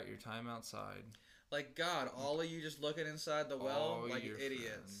least you got your time outside. Like, God, all of you just looking inside the well like idiots.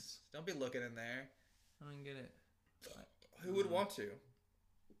 Friends. Don't be looking in there. I don't get it. Who would want to?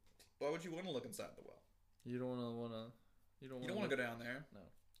 Why would you want to look inside the well? You don't want to. You don't want to go down there. No.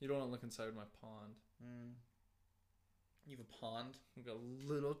 You don't want to look inside my pond. You have a pond? I've got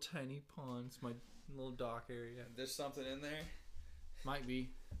a little tiny pond. It's my little dock area. There's something in there? Might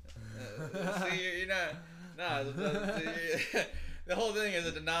be. See, you're not. Nah, the whole thing is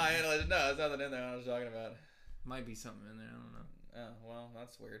a deny. No, there's nothing in there I was talking about. Might be something in there. I don't know. Oh, well,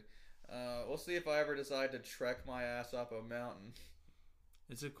 that's weird. We'll see if I ever decide to trek my ass up a mountain.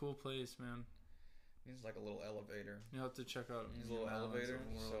 It's a cool place, man. It's like a little elevator. You'll have to check out a little elevator,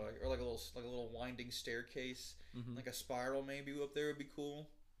 or like a little winding staircase, like a spiral maybe up there would be cool.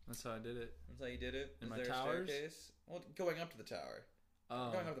 That's how I did it. That's how you did it. In my there towers? A staircase? Well, going up to the tower.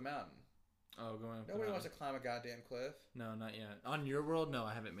 Oh. Going up the mountain. Oh, going up. Nobody wants to climb a goddamn cliff. No, not yet. On your world, no,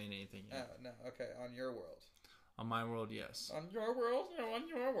 I haven't made anything yet. Oh, no, okay. On your world. On my world, yes. On your world? No, on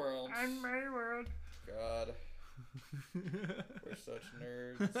your world. On my world. God. We're such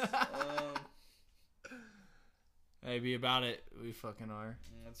nerds. Hey, be about it. We fucking are.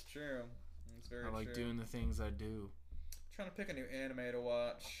 That's true. That's very true. I like doing the things I do. I'm trying to pick a new anime to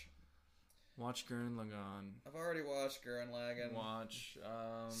watch. Watch Gurren Lagann. I've already watched Gurren Lagann. Watch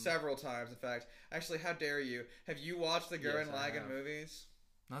several times, in fact. Actually, how dare you? Have you watched the Gurren Lagann movies?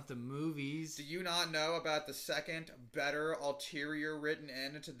 Not the movies. Do you not know about the second, better, ulterior written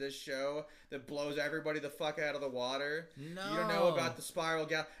end to this show that blows everybody the fuck out of the water? No. You don't know about the spiral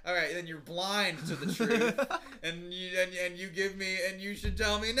gap. All right, then you're blind to the truth, and you give me, and you should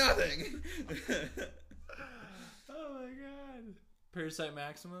tell me nothing. Oh my god. Parasite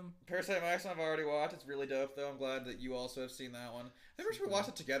Maximum? Parasite Maximum I've already watched. It's really dope, though. I'm glad that you also have seen that one. I think we should watch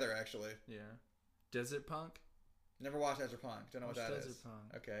it together, actually. Yeah. Desert Punk? Never watched Desert Punk. Don't know what that is. Desert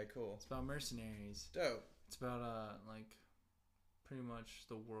Punk. Okay, cool. It's about mercenaries. Dope. It's about, like, pretty much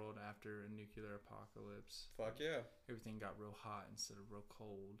the world after a nuclear apocalypse. Fuck yeah. Everything got real hot instead of real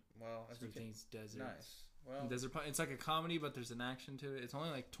cold. Well, so everything's desert. Nice. Well, Desert Punk. It's like a comedy, but there's an action to it. It's only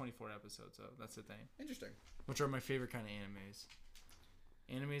like 24 episodes, though. That's the thing. Interesting. Which are my favorite kind of animes.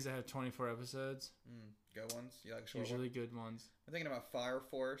 Animes that have 24 episodes. Good ones. You like short Usually good ones. I'm thinking about Fire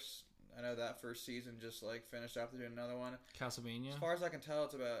Force. I know that first season just like finished after doing another one. Castlevania. As far as I can tell,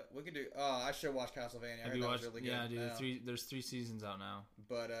 it's about we could do. Oh, I should watch Castlevania. Have you watched? Really good. Yeah, dude. There's 3 seasons out now.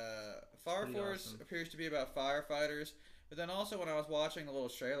 But Fire Force appears to be about firefighters, But then also when I was watching the little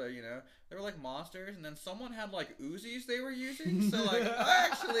trailer, you know, they were like monsters, and then someone had like Uzis they were using. So like, I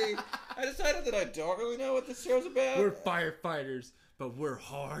decided that I don't really know what this show's about. We're firefighters, but we're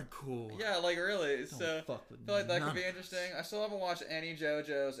hardcore. Yeah, like really. Don't So fuck with I feel like that could be us. interesting. I still haven't watched any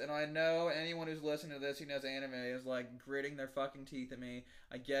JoJo's, and I know anyone who's listening to this who knows anime is like gritting their fucking teeth at me.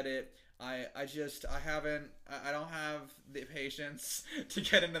 I get it. I don't have the patience to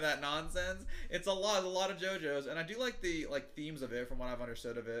get into that nonsense. It's a lot of JoJo's, and I do like the themes of it from what I've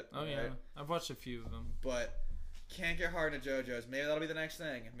understood of it. Oh, right? Yeah. I've watched a few of them. But can't get hard into JoJo's. Maybe that'll be the next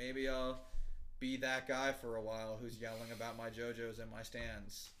thing. Maybe I'll be that guy for a while who's yelling about my JoJo's in my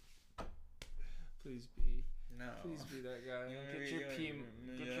stands. Please be. No. Please be that guy.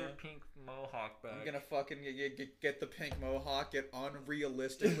 Get your pink mohawk back. I'm gonna fucking get the pink mohawk, get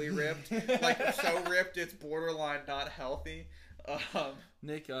unrealistically ripped. Like, so ripped it's borderline not healthy.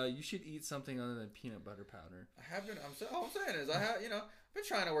 Nick, you should eat something other than peanut butter powder. I have been. All I'm saying is I've been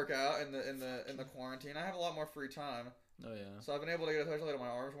trying to work out in the quarantine. I have a lot more free time. Oh yeah. So I've been able to get especially to my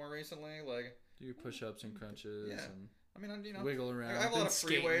arms more recently. Like, do your push-ups and crunches. Yeah. And I mean, you know, wiggle around. I have a lot of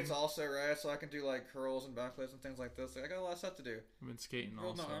free weights also, right? So I can do like curls and backflips and things like this. Like, I got a lot of stuff to do. I've been skating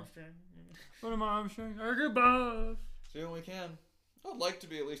also. What am I hamstring? I get buff. Doing what we can. I'd like to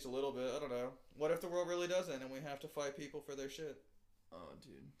be at least a little bit. I don't know. What if the world really does end and we have to fight people for their shit? Oh,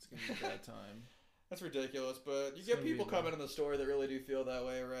 dude, it's gonna be a bad time. That's ridiculous, but you get people coming in the store that really do feel that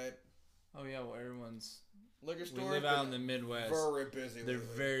way, right? Oh yeah, well everyone's. Liquor store. We live out in the Midwest. Very busy. They're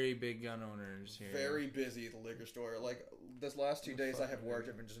very big gun owners here. Very busy at the liquor store. Like this last 2 days I have worked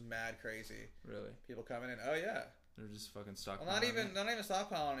have been just mad crazy. Really? People coming in. Oh yeah. They're just fucking stockpiling. Well, not even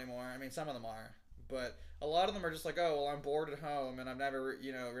stockpiling anymore. I mean, some of them are, but a lot of them are just like, oh well, I'm bored at home and I've never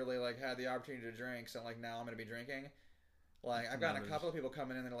really like had the opportunity to drink, so like now I'm gonna be drinking. Like I've gotten a couple of people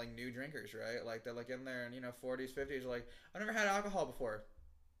coming in that are like new drinkers, right? Like they're like in there and 40s, 50s, like I've never had alcohol before.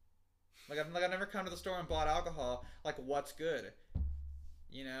 Like I've never come to the store and bought alcohol. Like what's good?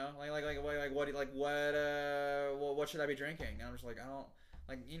 You know, what should I be drinking? And I'm just like I don't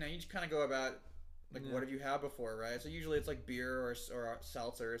like you just kind of go about like what have you had before, right? So usually it's like beer or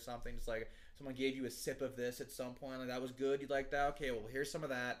seltzer or something. Just like someone gave you a sip of this at some point, like that was good. You like that? Okay, well here's some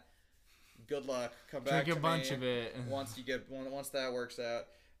of that. Good luck. Come back. Drink a bunch of it once that works out.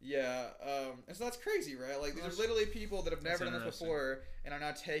 Yeah, and so that's crazy, right? Like, these are literally people that have never done this before and are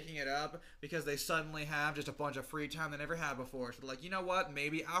now taking it up because they suddenly have just a bunch of free time they never had before. So they're like, you know what?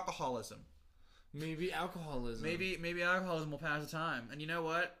 Maybe alcoholism. Maybe alcoholism will pass the time. And you know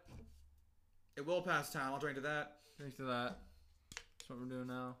what? It will pass the time. I'll drink to that. Drink to that. That's what we're doing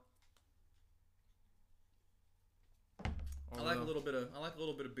now. I like a little bit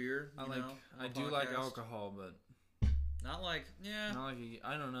of beer. I do like alcohol, but not like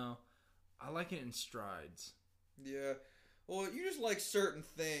I don't know. I like it in strides. Yeah. Well, you just like certain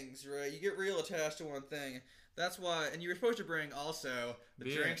things, right? You get real attached to one thing. That's why. And you were supposed to bring also the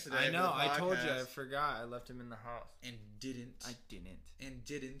beer. Drinks today. I know. I told you. I forgot. I left him in the house. And didn't. I didn't. And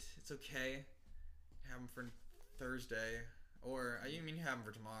didn't. It's okay. Have them for Thursday. Or you mean have them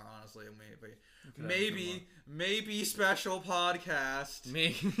for tomorrow? Honestly, maybe special podcast.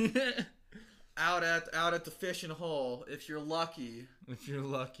 Maybe out at the fishing hole if you're lucky.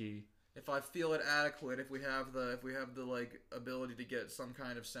 If I feel it adequate, if we have the like ability to get some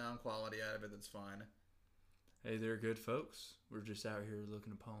kind of sound quality out of it, that's fine. Hey, they're good folks. We're just out here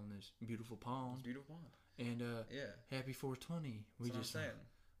looking upon this beautiful pond. It's beautiful pond. And happy 420. We just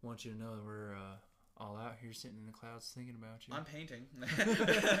want you to know that we're all out here sitting in the clouds thinking about you. I'm painting.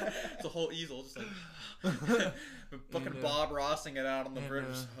 It's a whole easel, just like fucking Bob Rossing it out on the bridge.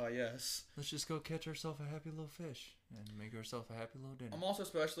 Oh yes. Let's just go catch ourselves a happy little fish and make ourselves a happy little dinner. I'm also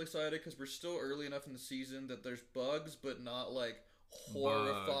especially excited because we're still early enough in the season that there's bugs, but not like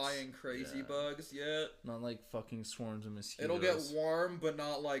horrifying crazy bugs yet. Not like fucking swarms of mosquitoes. It'll get warm, but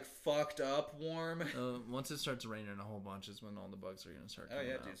not like fucked up warm. Once it starts raining a whole bunch is when all the bugs are going to start coming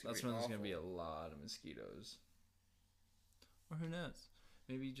out. That's when there's going to be a lot of mosquitoes. Or who knows?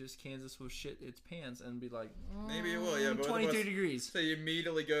 Maybe just Kansas will shit its pants and be like, maybe it will, yeah. But 23 degrees. So you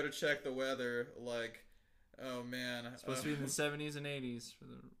immediately go to check the weather, like, oh man. It's supposed to be in the 70s and 80s for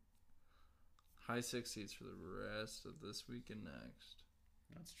the high 60s for the rest of this week and next.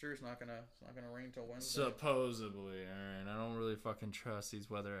 That's true. It's not gonna rain until Wednesday. Supposedly, alright. I don't really fucking trust these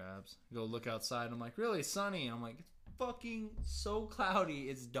weather apps. Go look outside and I'm like, really sunny? And I'm like, it's fucking so cloudy,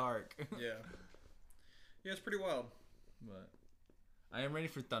 it's dark. Yeah. Yeah, it's pretty wild. But I am ready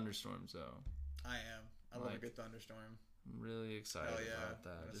for thunderstorms though. I am. I love a good thunderstorm. I'm really excited about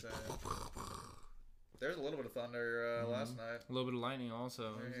that. There's a little bit of thunder last night. A little bit of lightning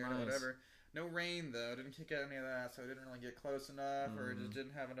also. Whatever. No rain though. Didn't kick out any of that, so it didn't really get close enough, or it just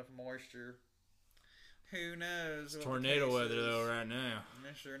didn't have enough moisture. Who knows? It's tornado weather though right now.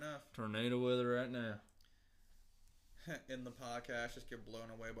 Yeah, sure enough. Tornado weather right now. In the podcast, just get blown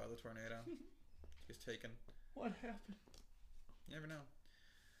away by the tornado. Just taken. What happened? You never know.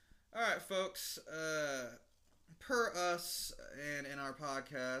 All right, folks. Per us and in our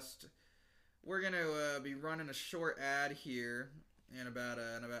podcast, we're gonna be running a short ad here in about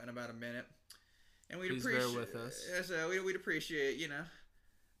a minute, and we'd Please appreciate bear with us. We'd appreciate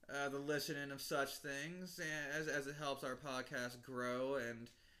the listening of such things as it helps our podcast grow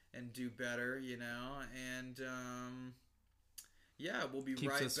and do better, and we'll be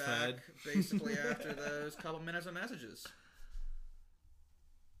Keeps right us back fed. basically after those couple minutes of messages.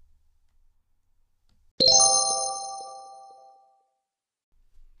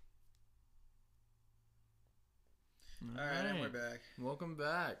 All right, and we're back. Welcome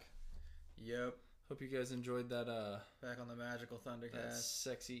back. Yep. Hope you guys enjoyed that. Back on the Magical That Thundercast.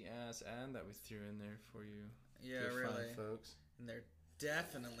 sexy ass ad that we threw in there for you. Yeah, Good really, fun, folks. And there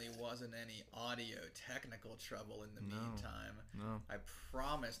definitely wasn't any audio technical trouble in the meantime. No. I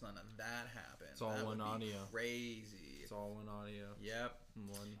promise none of that happened. It's all that one would be audio. Crazy. It's all one audio. Yep.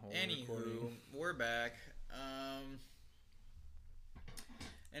 One whole Anywho, recording. we're back.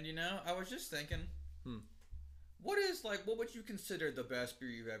 And I was just thinking, what would you consider the best beer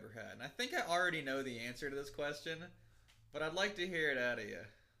you've ever had? And I think I already know the answer to this question, but I'd like to hear it out of you.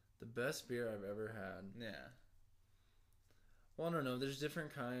 The best beer I've ever had. Yeah. Well, I don't know. There's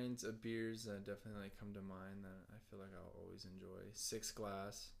different kinds of beers that definitely come to mind that I feel like I'll always enjoy. Sixth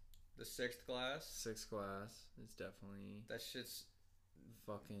Glass. The Sixth Glass? Sixth Glass is definitely That shit's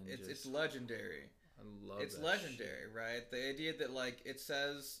fucking it's legendary. I love It's that legendary, shit. right? The idea that it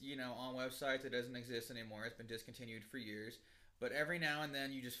says, on websites it doesn't exist anymore. It's been discontinued for years. But every now and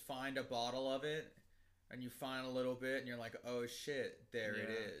then you just find a bottle of it and you find a little bit and you're like, "Oh shit, there it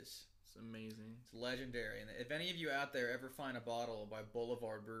is." It's amazing. It's legendary. And if any of you out there ever find a bottle by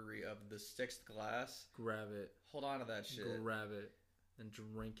Boulevard Brewery of the Sixth Glass, Grab it. hold on to that shit. Grab it and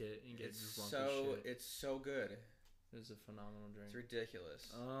drink it and get It's drunk as shit. it's so good. It's a phenomenal drink. It's ridiculous.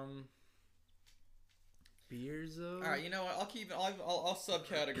 Beers though. All right, you know what? I'll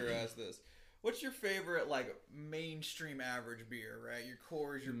subcategorize this. What's your favorite mainstream average beer? Right, your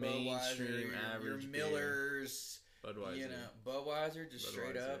Coors, your Budweiser, your Millers, Budweiser. Budweiser, just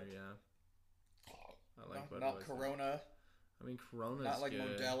straight up. Yeah, I like Budweiser. Not Corona. I mean, Corona's not like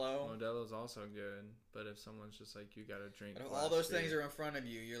good. Modelo. Modelo's also good, but if someone's just like, you gotta drink. But if all those things are in front of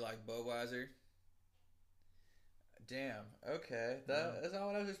you, you're like Budweiser. Damn. Okay, that's not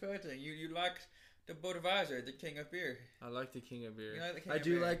what I was expecting. You like the Budweiser, the king of beer. I like the king of beer. You like the king I of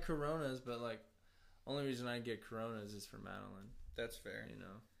do beer. like Coronas, but only reason I get Coronas is for Madeline. That's fair.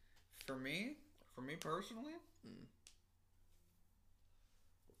 For me personally,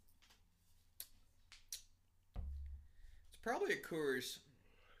 it's probably a Coors.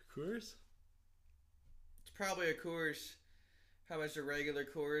 Coors? It's probably a Coors. How about the regular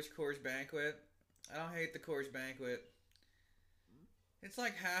Coors? Coors Banquet. I don't hate the Coors Banquet. It's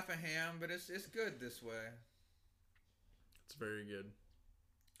like half a ham, but it's good this way. It's very good.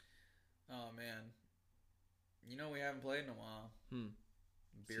 Oh man, we haven't played in a while.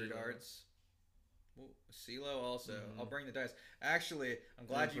 Beer CeeLo. darts. Well, CeeLo also. I'll bring the dice. Actually, I'm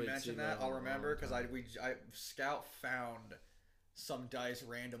glad you mentioned that. I'll remember because I Scout found some dice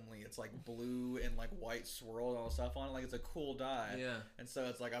randomly. It's blue and white swirl and all stuff on it. It's a cool die. Yeah. And so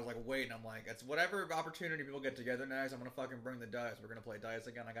it's I was waiting. I'm it's whatever opportunity people get together next, I'm gonna fucking bring the dice. We're gonna play dice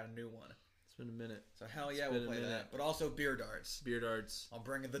again. I got a new one. It's been a minute. So hell yeah, we'll play that. But also beer darts. Beer darts. I'll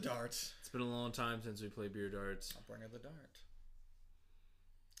bring the darts. It's been a long time since we played beer darts. I'll bring the dart.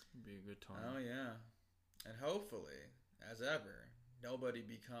 It'd be a good time. Oh yeah. And hopefully, as ever, nobody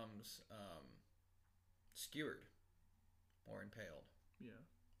becomes skewered or impaled. Yeah.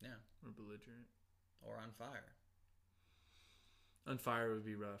 Yeah. Or belligerent. Or on fire. On fire would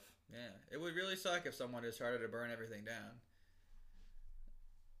be rough. Yeah. It would really suck if someone just started to burn everything down.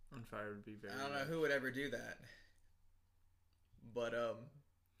 On fire would be very I don't know rough. who would ever do that. But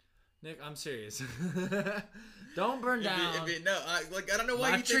Nick, I'm serious. Don't burn down. I don't know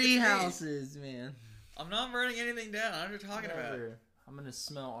why my you think tree it's me. houses, man. I'm not burning anything down. I'm just talking about it. I'm gonna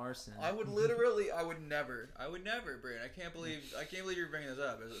smell arson. I would never burn. I can't believe you're bringing this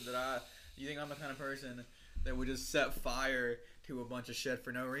up. You think I'm the kind of person that would just set fire to a bunch of shit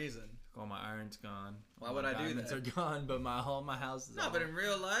for no reason? All my iron's gone. Why would I do that? Diamonds are gone, but all my house is. No, but in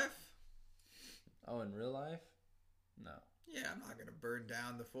real life. Oh, in real life? No. Yeah, I'm not gonna burn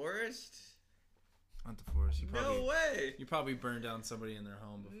down the forest. Not the forest. No way. You probably burned down somebody in their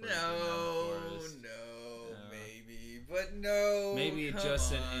home before. Maybe, but no. Maybe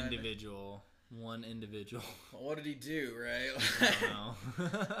just an individual. One individual. What did he do, right? I don't know.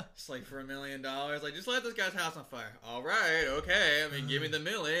 It's like for $1 million, like just light this guy's house on fire. All right, okay. I mean, give me the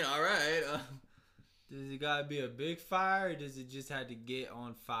milli. All right. Does it gotta be a big fire, or does it just have to get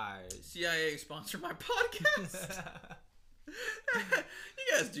on fire? CIA sponsor my podcast. You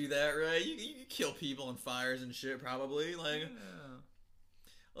guys do that, right? You kill people in fires and shit, probably. Like,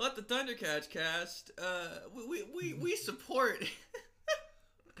 let the Thundercats cast. We support.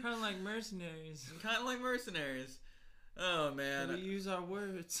 Kind of like mercenaries. Oh man. We use our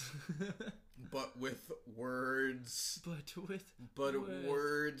words. But with words. But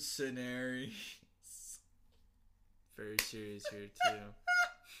word scenarios. Very serious here too.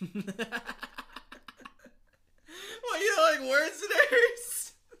 What, you don't like word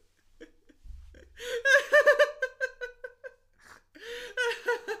scenarios?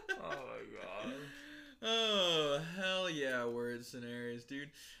 Oh my god. Oh, hell yeah, word scenarios,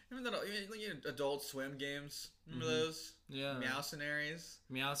 dude. Remember that Adult Swim games? Remember those? Yeah. Meow scenarios?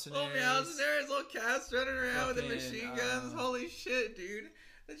 Meow scenarios. Oh, meow scenarios. Little cats running around with the machine guns. Holy shit, dude.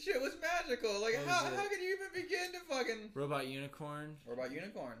 That shit was magical. Like, how could you even begin to fucking... Robot Unicorn.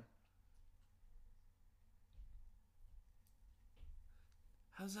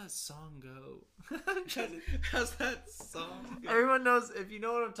 How's that song go? How's that song go? Everyone knows, if you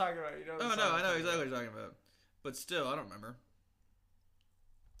know what I'm talking about, you know what I know exactly what you're talking about. But still, I don't remember.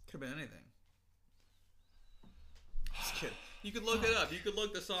 Could have been anything. Just kidding. You could look it up. You could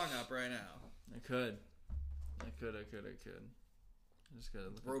look the song up right now. I could. I just gotta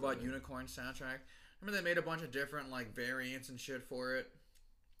look Robot Unicorn soundtrack. Remember they made a bunch of different like variants and shit for it.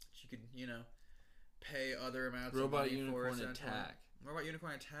 You could, pay other amounts of money for it. Robot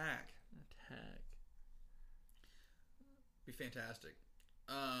Unicorn Attack. Be fantastic.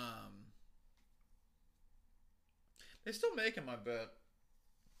 They still make them, I bet.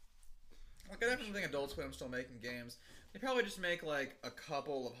 Like, I definitely think Adult Swim's still making games. They probably just make like a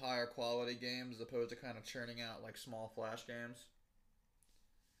couple of higher quality games as opposed to kind of churning out like small flash games.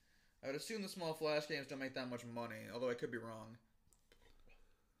 I would assume the small flash games don't make that much money, although I could be wrong.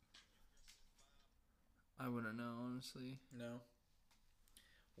 I wouldn't know, honestly. No.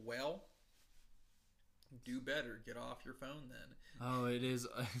 Well, do better. Get off your phone then. Oh, it is.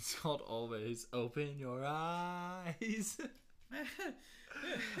 It's called Always Open Your Eyes.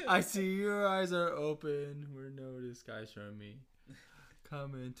 I see your eyes are open where no disguise from me.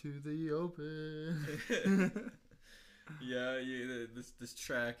 Come into the open. Yeah, this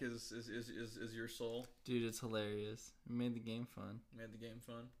track is your soul. Dude, it's hilarious. It made the game fun.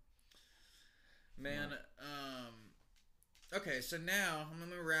 Man, okay, so now I'm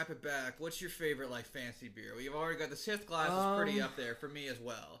gonna wrap it back. What's your favorite like fancy beer? We've already got the Sith Glass is pretty up there for me as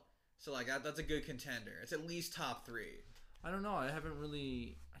well. So like that's a good contender. It's at least top 3. I don't know. I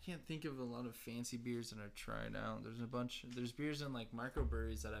can't think of a lot of fancy beers that I've tried out. There's beers in like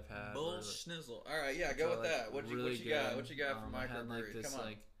microbreweries that I've had. Bull schnizzle. All right, yeah, go with that. What you got? What you got from microbreweries? I had like this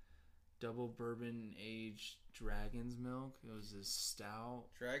like double bourbon aged Dragon's Milk. It was a stout.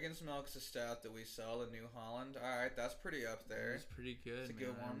 Dragon's Milk's a stout that we sell in New Holland. All right, that's pretty up there. It's pretty good. It's a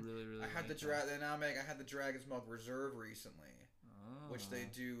good one. I really I had I had the Dragon's Milk Reserve recently. Which they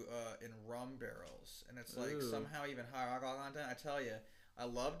do in rum barrels, and it's like somehow even higher alcohol content. I tell you, I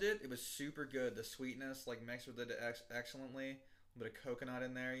loved it. It was super good. The sweetness like mixed with it excellently. A bit of coconut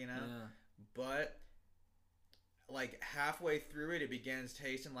in there, Yeah. But like halfway through it begins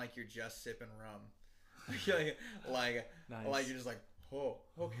tasting like you're just sipping rum. Nice. Like you're just like, oh,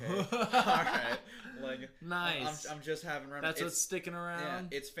 okay, all right. Like nice. I'm just having rum. That's what's sticking around.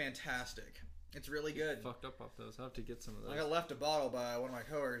 Yeah, it's fantastic. It's really good. Fucked up off those. I'll have to get some of those. I got left a bottle by one of my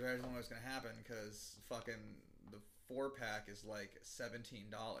coworkers. I didn't know what was going to happen because fucking the 4-pack is like $17.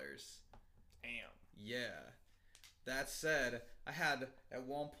 Damn. Yeah. That said, I had at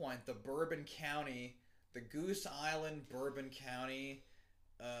one point the Goose Island Bourbon County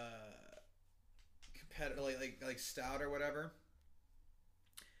competitor like stout or whatever.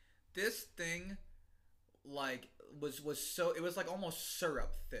 This thing like was so it was like almost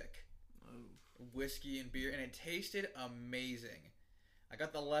syrup thick. Whiskey and beer, and it tasted amazing. I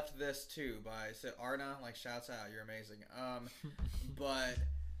got the left this too by Arna, like shouts out, you're amazing. But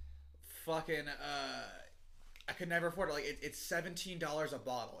fucking I could never afford it. Like it's $17 a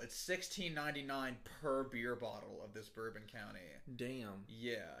bottle. It's $16.99 per beer bottle of this Bourbon County. Damn.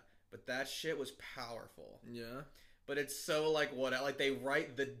 Yeah, but that shit was powerful. Yeah. But it's so like they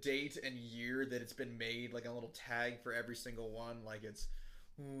write the date and year that it's been made, like a little tag for every single one, like it's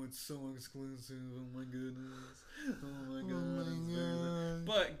Oh, it's so exclusive. Oh my goodness. Oh my goodness.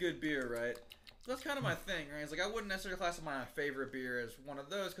 But good beer, right? So that's kind of my thing, right? It's like I wouldn't necessarily classify my favorite beer as one of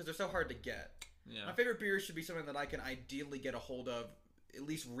those because they're so hard to get. Yeah. My favorite beer should be something that I can ideally get a hold of at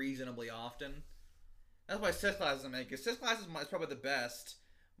least reasonably often. That's why Sith Class doesn't make it. Sith Class is probably the best,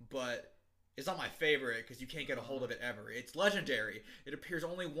 but it's not my favorite because you can't get a hold of it ever. It's legendary. It appears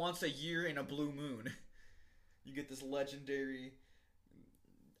only once a year in a blue moon. You get this legendary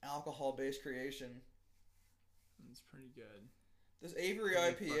alcohol-based creation. It's pretty good. Those Avery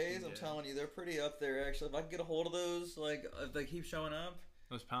IPAs, I'm telling you, they're pretty up there, actually. If I can get a hold of those, like, if they keep showing up.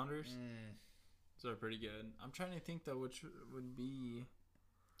 Those pounders? Those are pretty good. I'm trying to think, though, which would be...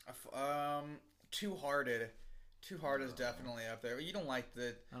 Two Hearted. Two Hearted is definitely up there. You don't like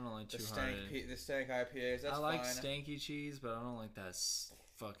the... I don't like the Two stank Hearted. The stank IPAs, that's fine. I like stanky cheese, but I don't like that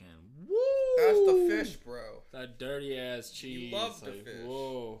fucking... Woo! That's the fish, bro. That dirty-ass cheese. You love the fish.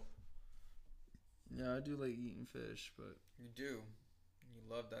 Whoa. Yeah, I do like eating fish, but... You do. You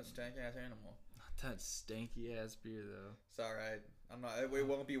love that stank-ass animal. Not that stanky-ass beer, though. It's alright. It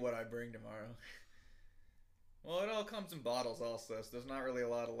won't be what I bring tomorrow. Well, it all comes in bottles also, so there's not really a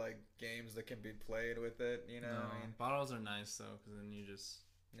lot of, like, games that can be played with it, you know? No, I mean, bottles are nice, though, because then you just...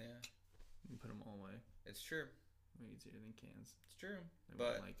 Yeah. You put them all away. It's true. Way easier than cans. It's true. They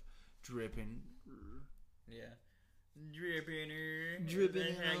won't, like, dripping. Yeah. Dripping.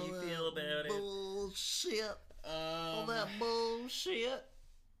 Dripping. How you feel about bullshit. All that bullshit.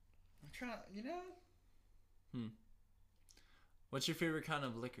 I'm trying, you know? What's your favorite kind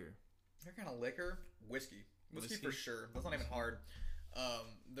of liquor? Your kind of liquor? Whiskey for sure. That's not even hard.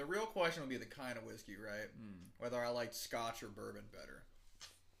 The real question would be the kind of whiskey, right? Whether I liked Scotch or bourbon better.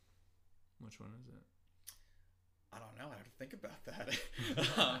 Which one is it? I don't know. I have to think about that.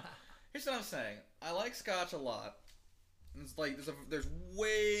 Here's what I'm saying. I like Scotch a lot. It's like there's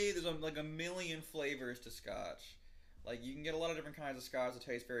like a million flavors to Scotch. Like you can get a lot of different kinds of Scotch that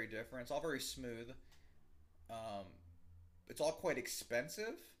taste very different. It's all very smooth. It's all quite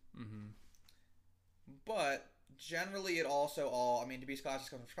expensive. But generally, it also to be Scotch, it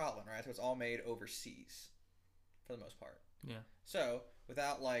comes from Scotland, right? So it's all made overseas, for the most part. Yeah. So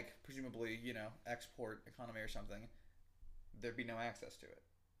without presumably export economy or something, there'd be no access to it.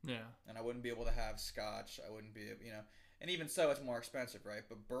 Yeah. And I wouldn't be able to have Scotch. I wouldn't be and even so, it's more expensive, right?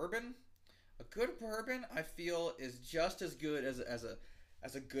 But bourbon, a good bourbon, I feel is just as good as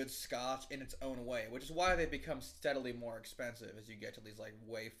a good Scotch in its own way, which is why they become steadily more expensive as you get to these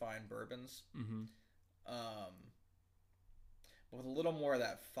way fine bourbons. But with a little more of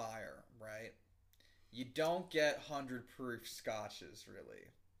that fire, right? You don't get 100 proof Scotches, really.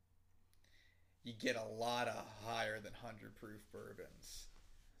 You get a lot of higher than 100 proof bourbons.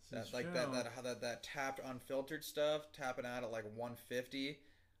 That tapped unfiltered stuff, tapping out at 150,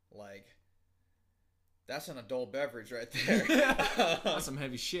 that's an adult beverage right there. That's some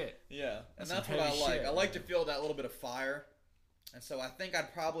heavy shit. Yeah, and that's what I like. I like to feel that little bit of fire, and so I think I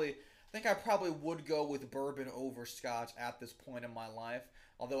probably would go with bourbon over Scotch at this point in my life.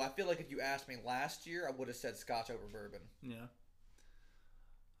 Although I feel like if you asked me last year, I would have said Scotch over bourbon. Yeah.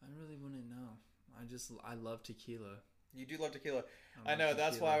 I really wouldn't know. I love tequila. You do love tequila. I know. Tequila.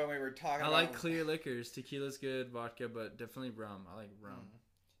 That's why when we were talking, I like clear liquors. Tequila's good. Vodka, but definitely rum. I like rum.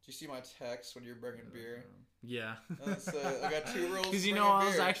 Did you see my text when you were bringing beer? Yeah. I got 2 rules. Because I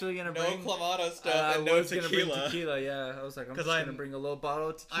was actually gonna bring no Clamato stuff and no tequila. Gonna bring tequila. Yeah, I was like, I'm just gonna bring a little bottle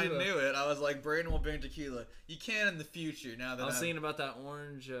of tequila. I knew it. I was like, Brayden will bring tequila. You can in the future. Now that I was thinking about that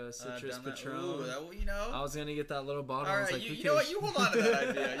orange citrus Patron. Ooh, I was gonna get that little bottle. All right, I was like, you know what? You hold on to that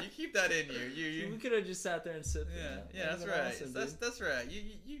idea. You keep that in you. We could have just sat there and sipped. Yeah, that's right. Awesome, that's right.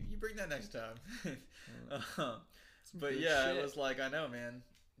 You bring that next time. But yeah, it was like, I know, man.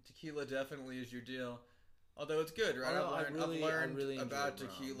 Tequila definitely is your deal. Although it's good, right? I've learned about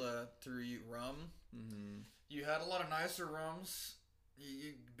tequila through rum. You had a lot of nicer rums.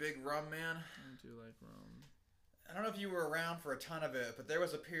 You big rum man. I do like rum. I don't know if you were around for a ton of it, but there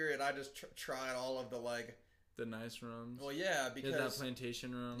was a period I just tried all of the nice rums. Well, yeah, because that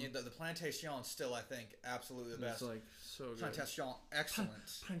plantation rum. Yeah, the plantation still, I think, absolutely the best. It's so good. Plantation, excellent.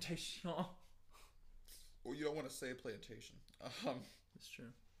 Plantation. Well, you don't want to say plantation. It's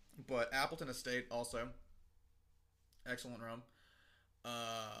true. But Appleton Estate also excellent rum.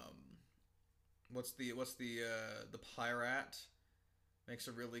 What's the Pyrat makes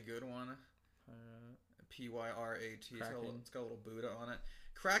a really good one. Pyrat. It's got a little Buddha on it.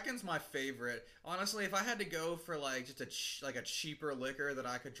 Kraken's my favorite. Honestly, if I had to go for just a cheaper liquor that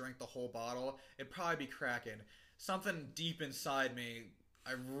I could drink the whole bottle, it'd probably be Kraken. Something deep inside me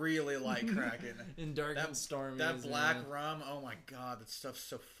I really like Kraken. In dark and stormy. That black rum, oh my god, that stuff's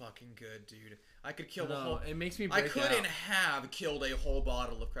so fucking good, dude. I could kill the whole... It makes me break I couldn't have killed a whole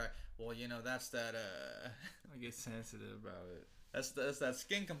bottle of Kraken. Well, you know, that's that, I get sensitive about it. That's that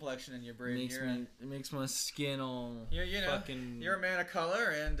skin complexion in your brain. It makes my skin all you're a man of color,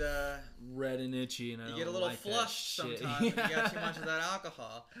 and red and itchy, and you get a little flushed sometimes if you got too much of that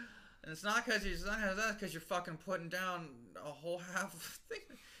alcohol. And it's not because you're fucking putting down a whole half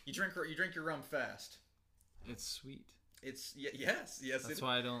thing. You drink your rum fast. It's sweet. It's yes. That's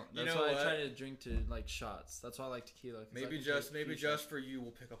why I don't. That's why I try to drink to like shots. That's why I like tequila. Maybe just for you,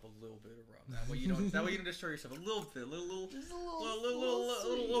 we'll pick up a little bit of rum. That way you don't destroy yourself. A little bit, little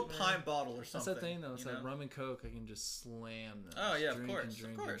pint bottle or something. That's the thing though. It's like rum and Coke. I can just slam them. Oh yeah, of course.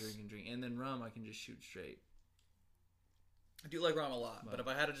 And then rum, I can just shoot straight. I do like rum a lot, but if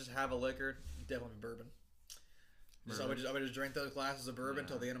I had to just have a liquor, definitely bourbon. So I would just drink those glasses of bourbon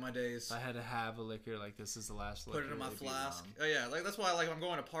till the end of my days. If I had to have a liquor, like this is the last liquor. Put it in my flask. Oh yeah, like that's why I'm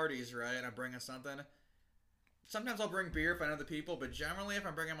going to parties, right? And I'm bringing something. Sometimes I'll bring beer if I know the people, but generally if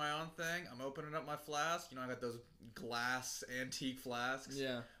I'm bringing my own thing, I'm opening up my flask. You know, I got those glass antique flasks.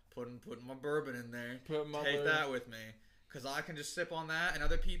 Yeah. Putting my bourbon in there. Take that with me. Because I can just sip on that, and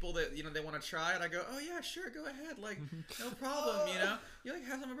other people that, you know, they want to try it, I go, oh yeah, sure, go ahead, like, no problem, you know? You like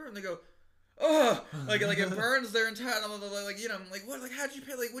have some bourbon, they go, oh, like it burns their entire, like, you know, I'm like, what, like, how'd you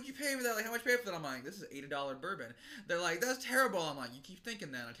pay, like, what'd you pay for that, like, how much you pay for that? I'm like, this is $80 bourbon. They're like, that's terrible. I'm like, you keep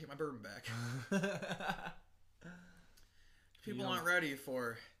thinking that, and I take my bourbon back. People aren't ready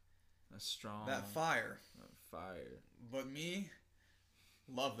for that fire. But me,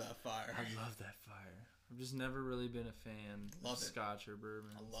 love that fire. I love that fire. I've just never really been a fan of Scotch or bourbon.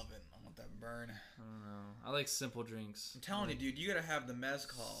 I love it. I want that burn. I don't know. I like simple drinks. I'm telling you, dude, you gotta have the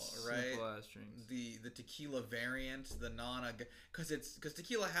mezcal, right? Simple ass drinks. The tequila variant, the because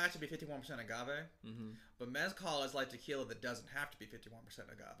tequila has to be 51% agave, but mezcal is like tequila that doesn't have to be 51%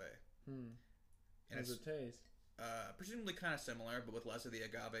 agave. And how does it taste? Presumably kind of similar, but with less of the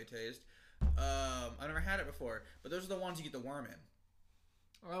agave taste. I've never had it before, but those are the ones you get the worm in.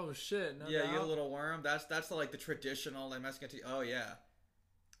 Oh shit! No you get a little worm. That's the traditional like Mexican tequila. Oh yeah.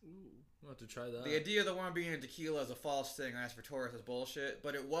 Ooh, I'll have to try that. The idea of the worm being in tequila is a false thing. As for tourists, is bullshit.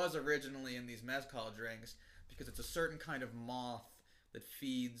 But it was originally in these mezcal drinks because it's a certain kind of moth that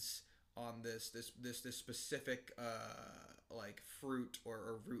feeds on this specific like fruit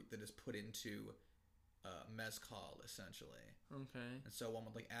or root that is put into mezcal essentially. Okay. And so one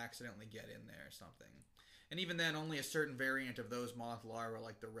would like accidentally get in there or something. And even then, only a certain variant of those moth larvae,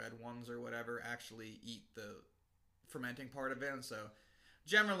 like the red ones or whatever, actually eat the fermenting part of it. And so,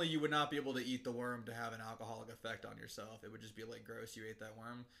 generally, you would not be able to eat the worm to have an alcoholic effect on yourself. It would just be like, gross, you ate that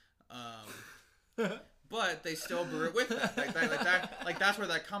worm. But they still brew it with that. Like that's where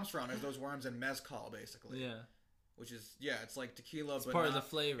that comes from, is those worms in mezcal, basically. Yeah. Which is, it's like tequila. It's part of the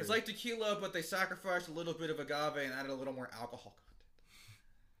flavor. It's like tequila, but they sacrificed a little bit of agave and added a little more alcohol.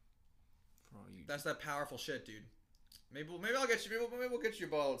 That's that powerful shit, dude. Maybe I'll get you. Maybe we'll get you a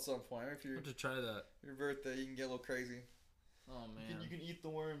bottle at some point. If you have to try that. Your birthday, you can get a little crazy. Oh man, you can eat the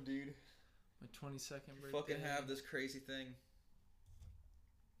worm, dude. My 22nd birthday. Fucking have this crazy thing.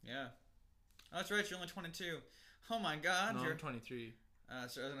 Yeah. Oh, that's right. You're only 22. Oh my god. No, I'm 23.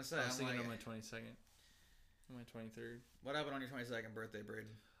 So I was gonna say. I was thinking on my 22nd. On my 23rd. What happened on your 22nd birthday,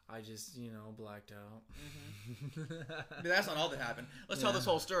 Braden? I just, blacked out. But that's not all that happened. Let's tell this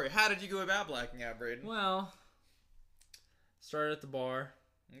whole story. How did you go about blacking out, Braden? Well, started at the bar.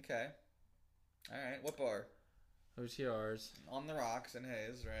 Okay. All right. What bar? OTRs. On the Rocks in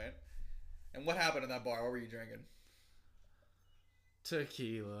Hayes, right? And what happened in that bar? What were you drinking?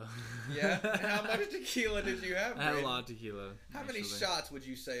 Tequila. Yeah? And how much tequila did you have, Braden? I had a lot of tequila. How many shots would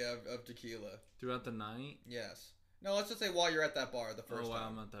you say of tequila? Throughout the night? Yes. No, let's just say while you're at that bar the first time. Oh, wow,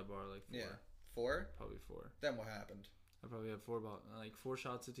 I'm at that bar, like 4. Yeah. 4? Probably 4. Then what happened? I probably had 4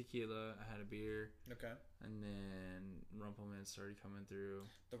 shots of tequila. I had a beer. Okay. And then Rumplemints started coming through.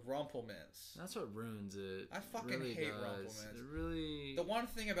 The Rumplemints. That's what ruins it. I fucking really hate does. Rumplemints. It really. The one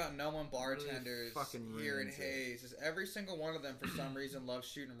thing about knowing bartenders really here in Hayes is every single one of them for some reason loves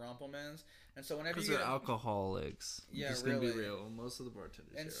shooting Rumplemints. And so whenever you get... Because they're alcoholics. Yeah, just really. gonna be real. Most of the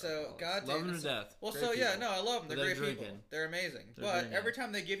bartenders. And so, goddamn. Love them to death. Well, great so people. yeah, no, I love them. They're great drinking. people. They're amazing. They're but every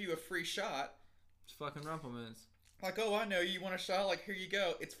time they give you a free shot, it's fucking Rumplemints. Like, oh, I know you want a shot. Like, here you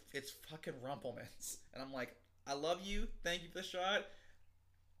go. It's fucking Rumplemints. And I'm like, I love you. Thank you for the shot.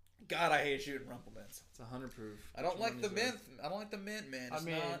 God, I hate shooting Rumplemints. It's 100 proof. I don't like the mint. I don't like the mint, man. It's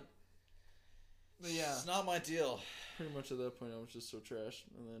not. Yeah, it's not my deal. Pretty much at that point, I was just so trashed,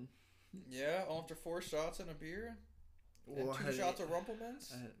 and then. Yeah, after 4 shots and a beer. Well, and 2 shots of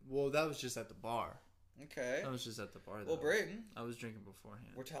Rumplemans? Well, that was just at the bar. Okay. That was just at the bar, though. Well, Brayden. I was drinking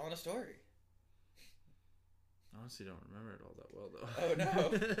beforehand. We're telling a story. I honestly don't remember it all that well, though. Oh,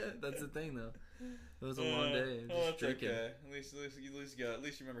 no. That's the thing, though. It was a long day. That's drinking. Okay. At least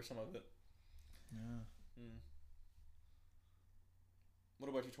you remember some of it. Yeah. What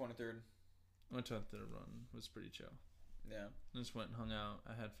about your 23rd? My 23rd run was pretty chill. Yeah. I just went and hung out.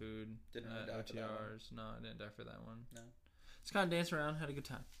 I had food. Didn't die OTRs. for that one. No, I didn't die for that one. No. Just kind of danced around, had a good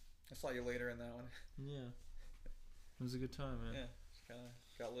time. I saw you later in that one. Yeah. It was a good time, man. Yeah. Just kind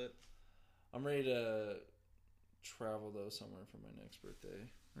of got lit. I'm ready to travel, though, somewhere for my next birthday.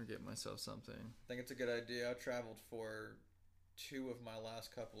 Or get myself something. I think it's a good idea. I traveled for 2 of my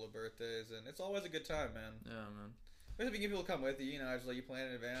last couple of birthdays, and it's always a good time, man. Yeah, man. Especially if you get people to come with you, just like you plan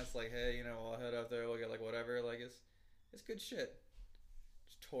in advance, like, hey, I'll head up there, we'll get like whatever, like it's good shit.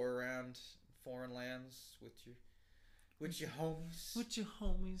 Just tour around foreign lands with your homies. With your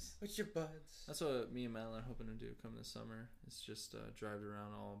homies. With your buds. That's what me and Madeline are hoping to do come this summer. It's just drive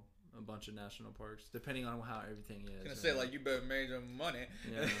around a bunch of national parks, depending on how everything is. I was gonna say, like, you better make some money.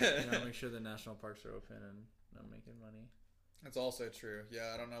 Yeah, make sure the national parks are open and I'm making money. That's also true.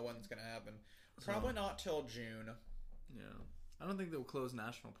 Yeah, I don't know when it's gonna happen. Probably not till June. Yeah. I don't think they'll close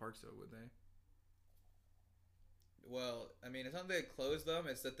national parks, though, would they? Well, I mean, it's not that they close them,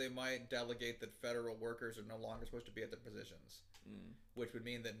 it's that they might delegate that federal workers are no longer supposed to be at their positions. Which would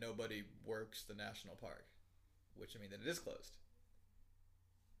mean that nobody works the national park. Which would mean that it is closed.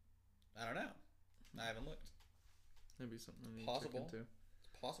 I don't know. I haven't looked. Maybe something I need possible. to check into.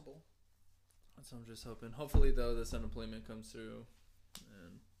 It's possible. That's what I'm just hoping. Hopefully, though, this unemployment comes through.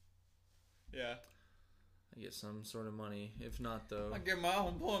 And yeah. I get some sort of money. If not, though, I get my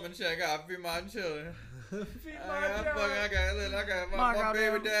unemployment check. I feed my children. Feed my children. I got my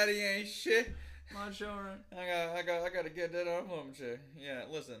baby daddy ain't shit. My children. I got to get that unemployment check. Yeah,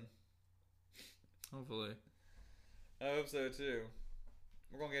 listen. Hopefully. I hope so too.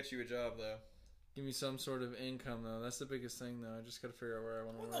 We're gonna get you a job though. Give me some sort of income though. That's the biggest thing though. I just gotta figure out where I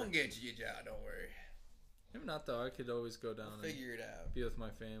want to work. We're gonna get you a job. Don't worry. If not though, I could always go down and figure it out. Be with my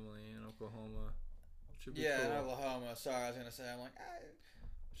family in Oklahoma. Should be cool. In Oklahoma. Sorry, I was gonna say. I'm like,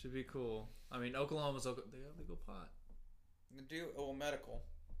 should be cool. I mean, Oklahoma's they got legal pot. They do medical.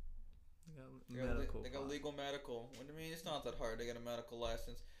 They got legal medical. I mean, it's not that hard to get a medical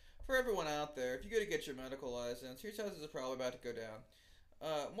license. For everyone out there, if you go to get your medical license, your chances are probably about to go down.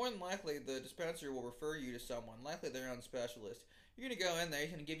 More than likely, the dispensary will refer you to someone, likely their own specialist. You're gonna go in there.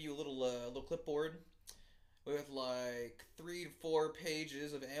 He's gonna give you a little clipboard with like 3 to 4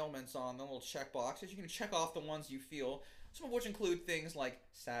 pages of ailments on them, little check boxes. You can check off the ones you feel, some of which include things like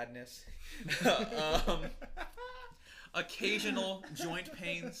sadness, occasional joint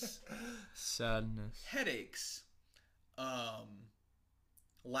pains, sadness, headaches,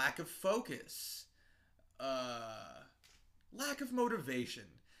 lack of focus, lack of motivation.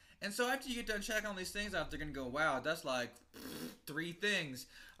 And so after you get done checking all these things out, they're going to go, wow, that's like 3 things.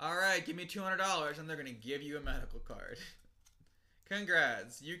 All right, give me $200, and they're going to give you a medical card.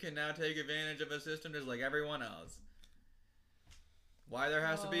 Congrats. You can now take advantage of a system just like everyone else. Why there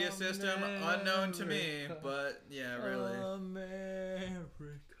has to be a system, unknown to me, but yeah, really.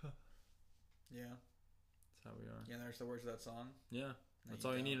 America. Yeah. That's how we are. Yeah, there's the words of that song. Yeah. That's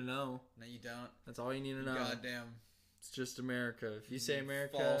all you need to know. No, you don't. That's all you need to know. Goddamn. It's just America. If you say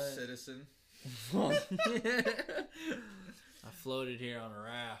America... False citizen. I floated here on a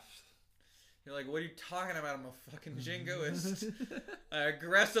raft. You're like, what are you talking about? I'm a fucking jingoist. I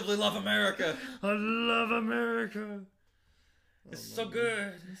aggressively love America. I love America. It's so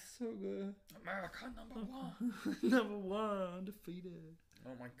good. It's so good. America #1. #1, undefeated.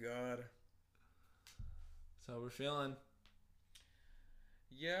 Oh my god. That's how we're feeling.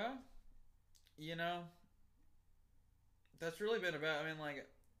 Yeah. You know, that's really been about, I mean, like,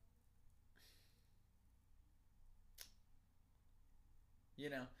 you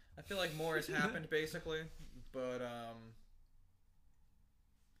know, I feel like more has happened basically, but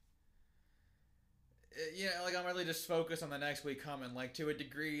yeah, like I'm really just focused on the next week coming. Like to a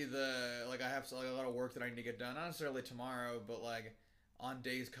degree, I have a lot of work that I need to get done. Not necessarily tomorrow, but like on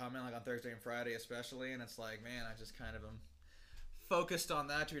days coming, like on Thursday and Friday especially. And it's like, man, I just kind of am focused on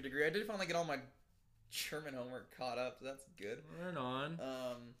that to a degree. I did finally get all my German homework caught up, so that's good. Right on.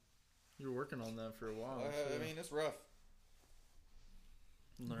 You were working on that for a while. I mean, it's rough.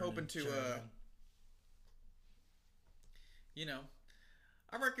 I'm hoping to, you know,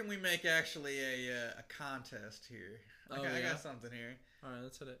 I reckon we make actually a contest here. I got something here. All right,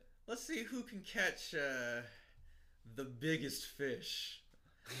 let's hit it. Let's see who can catch the biggest fish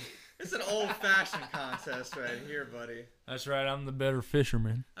It's an old-fashioned contest right here, buddy. That's right. I'm the better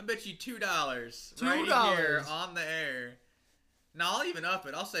fisherman. I bet you $2 right here on the air. No, I'll even up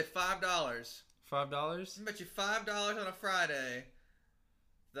it. I'll say $5. $5? I bet you $5 on a Friday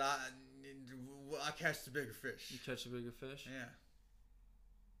that I catch the bigger fish. You catch a bigger fish? Yeah.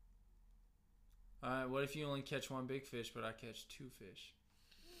 Alright, what if you only catch one big fish, but I catch 2 fish?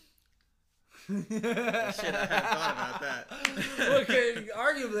 Shit, I hadn't thought about that. Okay,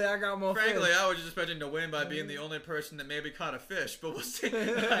 arguably I got more Frankly, fish. I was just expecting to win by being the only person that maybe caught a fish, but we'll see.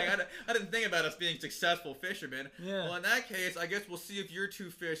 I didn't think about us being successful fishermen. Yeah. Well, in that case, I guess we'll see if your 2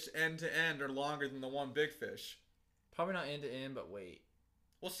 fish end to end are longer than the one big fish. Probably not end to end, but wait.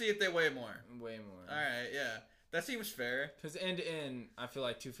 We'll see if they weigh more. Way more. Alright, yeah. That seems fair. Because end to end, I feel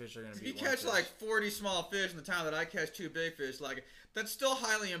like 2 fish are going to be If you catch like 40 small fish in the time that I catch 2 big fish, like that's still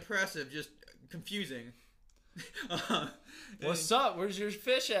highly impressive, just confusing. What's up? Where's your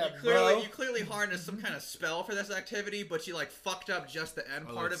fish at, bro? You clearly harnessed some kind of spell for this activity, but you like fucked up just the end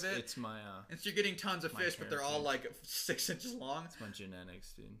part of it. It's my and so you're getting tons of fish, but they're all like 6 inches long. It's my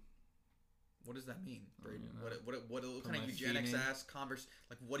genetics, dude. What does that mean, Braden? What kind of eugenics ass converse?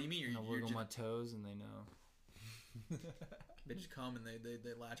 Like, what do you mean? I wiggle my toes and they know. They just come and they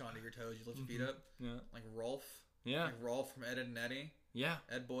latch onto your toes. You lift your feet up. Yeah. Like Rolf. Yeah. Like Rolf from Ed, Edd and Eddy. Yeah.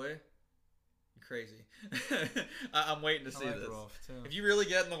 Ed Boy. You're crazy. I'm waiting to see this. Rolf too. If you really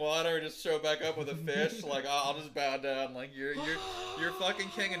get in the water and just show back up with a fish, like I'll just bow down. Like you're fucking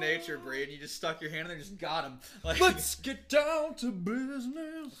king of nature, Braden. You just stuck your hand in there and just got him. Like, let's get down to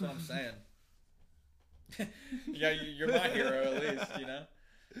business. That's what I'm saying. Yeah, you're my hero at least, you know.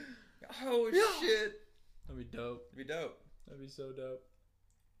 Oh yeah. Shit. That'd be dope. That'd be dope. That'd be so dope.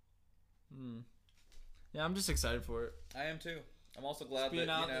 Yeah, I'm just excited for it. I am too. I'm also glad being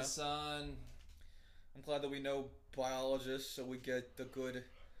that out in the sun. I'm glad that we know biologists, so we get the good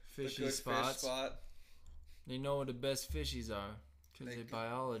fishy spots. Fish spot. They know what the best fishies are because they're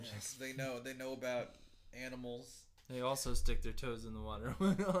biologists. Yes, they know about animals. They also stick their toes in the water.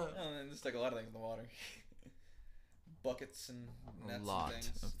 And they stick a lot of things in the water. Buckets and nets and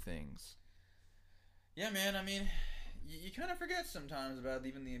things. Of things. Yeah, man. I mean, you kind of forget sometimes about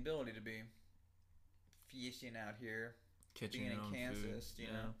even the ability to be fishing out here, catching being your in own Kansas, food. you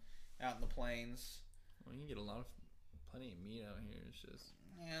know, out in the plains. Well, you can get plenty of meat out here. It's just.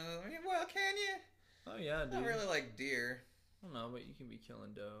 Yeah. I mean, well, can you? Oh yeah, dude. Not really like deer. I don't know, but you can be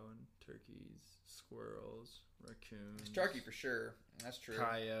killing doe and turkeys, squirrels, raccoons. It's turkey for sure. That's true.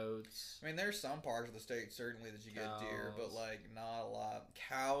 Coyotes. I mean, there's some parts of the state certainly that you get deer, but like not a lot.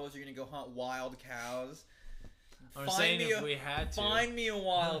 Cows, you're gonna go hunt wild cows. I'm saying if we had to. Find me a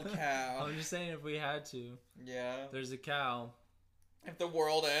wild cow. I'm just saying if we had to. Yeah. There's a cow. If the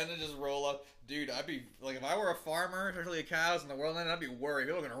world ended, just roll up. Dude, I'd be, like, if I were a farmer, especially cows, and the world ended, I'd be worried.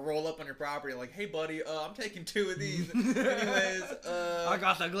 People are going to roll up on your property like, hey, buddy, I'm taking 2 of these. Anyways, I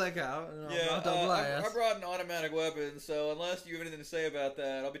got the glick out. Yeah, I brought an automatic weapon, so unless you have anything to say about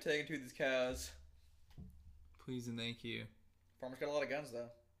that, I'll be taking 2 of these cows. Please and thank you. Farmers got a lot of guns, though.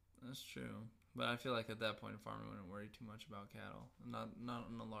 That's true. But I feel like at that point, a farmer wouldn't worry too much about cattle. Not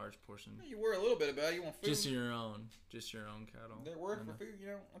in a large portion. You worry a little bit about it. You want food. Just your own cattle. They're working for food, you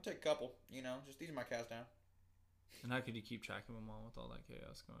know. I'll take a couple, you know. Just these are my cows now. And how could you keep track of them all with all that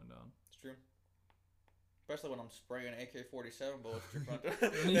chaos going down? It's true. Especially when I'm spraying AK-47 bullets at your front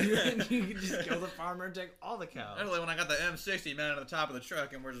door. You can just kill the farmer and take all the cows. Especially when I got the M60 mounted at the top of the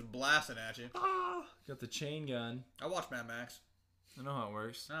truck and we're just blasting at you. Got the chain gun. I watched Mad Max. I know how it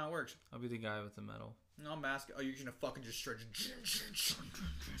works. I know how it works. I'll be the guy with the metal. No, I'm asking. Oh, you're gonna fucking just start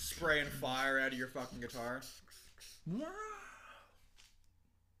spraying fire out of your fucking guitar.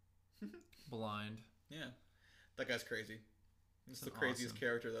 Blind. Yeah. That guy's crazy. He's the craziest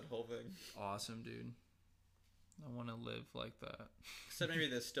character of that whole thing. Awesome, dude. I want to live like that. Except maybe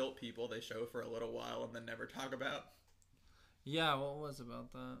the stilt people they show for a little while and then never talk about. Yeah, what was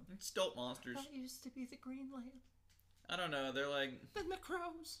about that? Stilt monsters. That used to be the Green Land. I don't know. They're like... Then the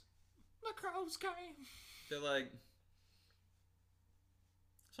crows. The crows came. They're like...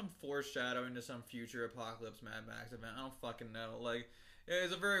 some foreshadowing to some future apocalypse Mad Max event. I don't fucking know. Like,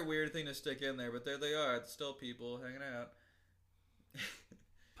 it's a very weird thing to stick in there, but there they are. It's still people hanging out.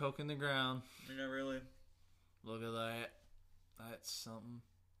 Poking the ground. You know, really? Look at that. That's something.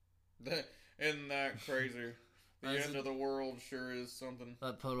 Isn't that crazy? The end of the world sure is something.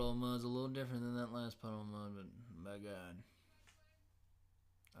 That puddle of mud's a little different than that last puddle of mud, but by God,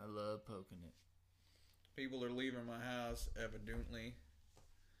 I love poking it. People are leaving my house, evidently.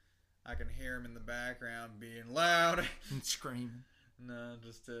 I can hear them in the background being loud. And screaming. No,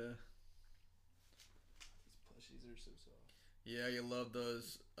 just, These plushies are so soft. Yeah, you love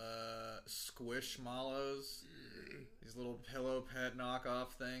those squishmallows. These little pillow pet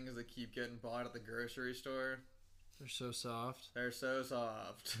knockoff things that keep getting bought at the grocery store. They're so soft. They're so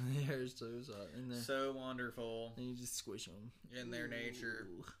soft. They're so soft. And so wonderful. And you just squish them. In their nature.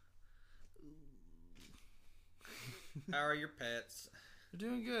 How are your pets? They're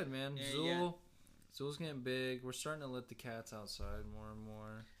doing good, man. Yeah, Zool's getting big. We're starting to let the cats outside more and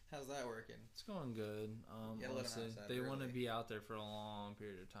more. How's that working? It's going good. Honestly, they want to be out there for a long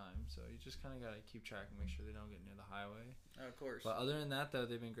period of time, so you just kind of got to keep track and make sure they don't get near the highway. Oh, of course. But other than that, though,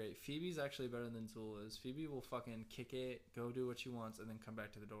 they've been great. Phoebe's actually better than Zool is. Phoebe will fucking kick it, go do what she wants, and then come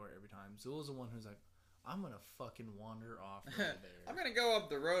back to the door every time. Zool's the one who's like, I'm going to fucking wander off over there. I'm going to go up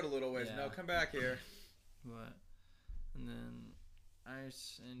the road a little ways. Yeah. No, come back here. But, and then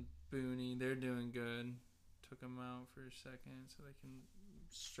Ice and Booney, they're doing good. Took them out for a second so they can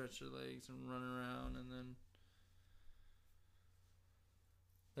stretch their legs and run around, and then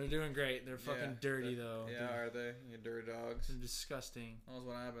they're doing great. They're fucking dirty though. Yeah, are they? You dirty dogs. They're disgusting. That's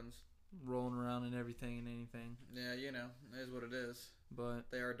what happens. Rolling around and everything and anything. Yeah, you know, it is what it is. But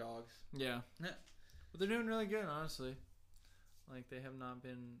they are dogs. Yeah. But they're doing really good, honestly. Like, they have not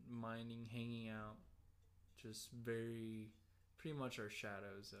been minding hanging out. Just pretty much our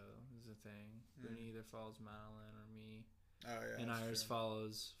shadows, though, is the thing. Booney either follows Madeline or me. Oh, yeah. And Iris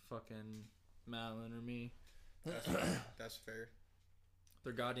follows fucking Madeline or me. That's fair.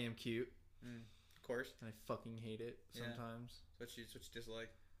 They're goddamn cute. Of course. And I fucking hate it sometimes. What you dislike?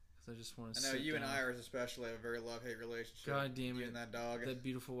 Because I just want to I know you and Iris especially have a very love-hate relationship. God damn it. You and that dog. That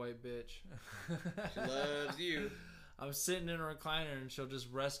beautiful white bitch. She loves you. I'm sitting in a recliner and she'll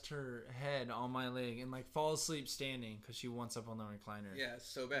just rest her head on my leg and like fall asleep standing because she wants up on the recliner. Yeah, it's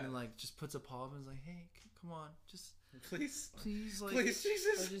so bad. And like just puts a paw up and is like, hey, come on, just please, like, please,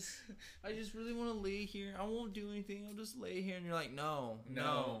 Jesus. I just really want to lay here. I won't do anything. I'll just lay here. And you're like, no.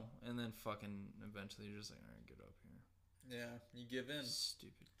 And then fucking eventually you're just like, all right, get up here. Yeah, you give in.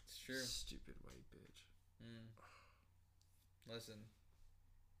 Stupid. It's true. Stupid white bitch. Listen.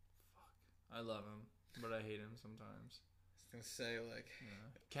 Fuck. I love him. But I hate him sometimes. I was gonna say, like... Yeah.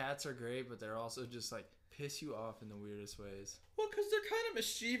 Cats are great, but they're also just, like, piss you off in the weirdest ways. Well, because they're kind of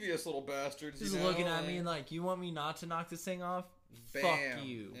mischievous little bastards, Just looking at me and like, you want me not to knock this thing off? Bam. Fuck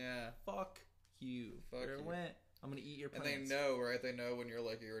you. Yeah. Fuck you. Fuck Where you. It went. I'm gonna eat your plants. And they know, right? They know when you're,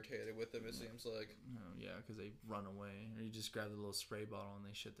 like, irritated with them, it seems like. Oh, yeah, because they run away. Or you just grab the little spray bottle and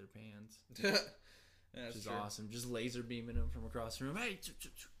they shit their pants. Yeah, which is true. Awesome. Just laser beaming them from across the room. Hey!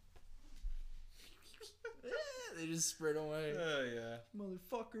 They just spread away. Oh, yeah.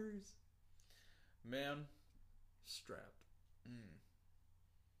 Motherfuckers. Man. Strapped.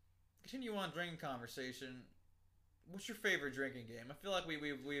 Continue on drinking conversation. What's your favorite drinking game? I feel like we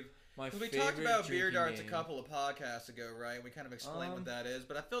talked about beer darts a couple of podcasts ago, right? We kind of explained what that is,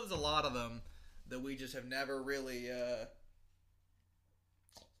 but I feel there's a lot of them that we just have never really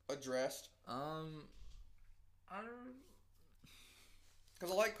addressed. Because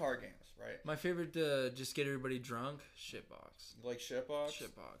I like card games, right? My favorite to just get everybody drunk, shitbox. You like shitbox?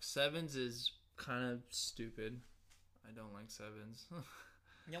 Shitbox. Sevens is kind of stupid. I don't like sevens.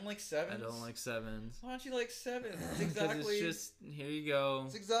 You don't like sevens? I don't like sevens. Why don't you like sevens? It's exactly. It's just, here you go.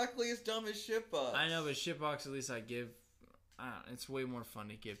 It's exactly as dumb as shitbox. I know, but shitbox at least I give. It's way more fun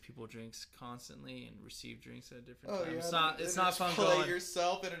to give people drinks constantly and receive drinks at different times. Yeah, it's not fun. Play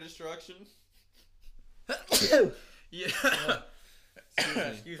yourself in a destruction. Yeah.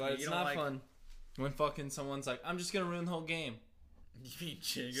 Excuse me. It's not fun when fucking someone's like, I'm just gonna ruin the whole game. You mean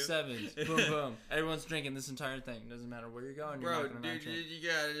Jenga? Sevens. Boom, boom. Everyone's drinking this entire thing. Doesn't matter where you're going. You're Bro, not gonna dude, you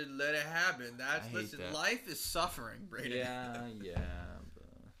gotta let it happen. Listen, that. life is suffering, Brady. Yeah. Bro.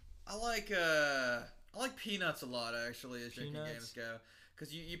 I like peanuts a lot, actually, as drinking games go.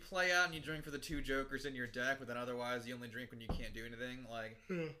 Because you play out and you drink for the two jokers in your deck, but then otherwise you only drink when you can't do anything. Like,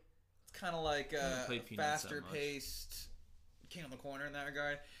 it's kind of like faster paced King on the Corner in that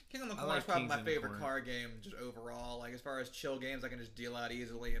regard. King on the Corner is probably my favorite card game just overall. Like, as far as chill games I can just deal out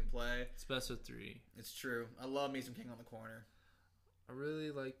easily and play. It's best with 3. It's true. I love me some King on the Corner. I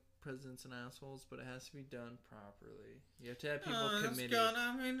really like Presidents and Assholes, but it has to be done properly. You have to have people committed.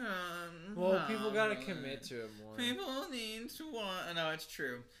 Well, people gotta commit to it more. People need to want. No, it's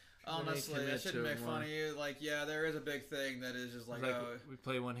true. Honestly, I shouldn't make fun of you. Like, yeah, there is a big thing that is just like we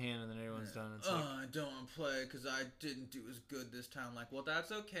play one hand and then everyone's done. It's I don't want to play because I didn't do as good this time. Like, well,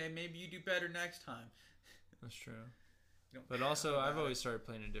 that's okay. Maybe you do better next time. That's true. But also, I've always started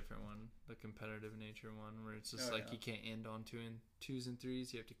playing a different one, the competitive nature one, where it's just you can't end on 2s and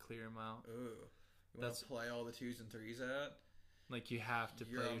 3s. You have to clear them out. Ooh, you want to play all the 2s and 3s out? Like, you have to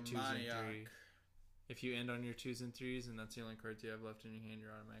play your 2s and 3s. If you end on your 2s and 3s and that's the only cards you have left in your hand,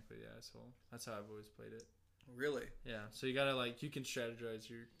 you're automatically the asshole. That's how I've always played it. Really? Yeah. So you gotta you can strategize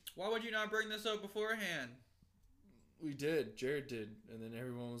your. Why would you not bring this up beforehand? We did. Jared did, and then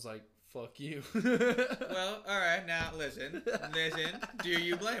everyone was like, "Fuck you." Well, all right. Now listen. Do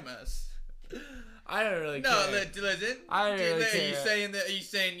you blame us? I don't really care. No, listen. I don't really care. Are you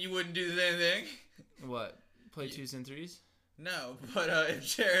saying you wouldn't do the same thing? What? Play 2s and 3s? No, but if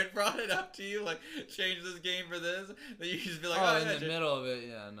Jared brought it up to you, change this game for this, then you just be like, oh, in the middle of it,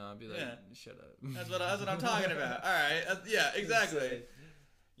 yeah, no, I'd be like, shut up. That's what I'm talking about. All right, yeah, exactly.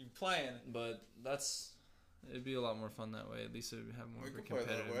 You playing, but it'd be a lot more fun that way. At least it would have more of a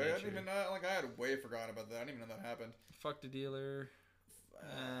competitive nature. I didn't even know, I had way forgotten about that. I didn't even know that happened. Fuck the dealer.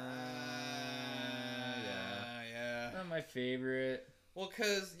 Yeah. Not my favorite. Well,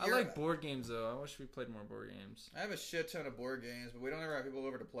 because I like board games, though. I wish we played more board games. I have a shit ton of board games, but we don't ever have people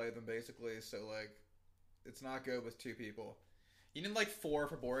over to play them, basically. So, it's not good with 2 people. You need, 4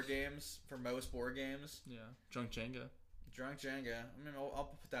 for board games, for most board games. Yeah. Drunk Jenga. I mean,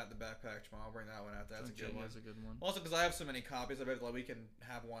 I'll put that in the backpack tomorrow. I'll bring that one out. That's a good one. That's a good one. Also, because I have so many copies of it, we can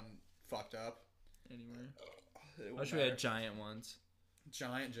have one fucked up. Anywhere. I wish we had giant ones.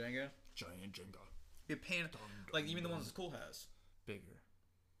 Giant Jenga? Giant Jenga. Be a pain. Even the ones the school has. Bigger.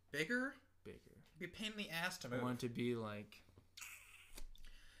 Bigger? Be a pain in the ass to move. I want it to be Just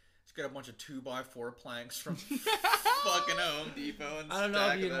got a bunch of 2x4 planks from fucking Home Depot and I don't know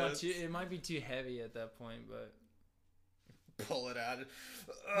if you'd want to. It might be too heavy at that point, but pull it out.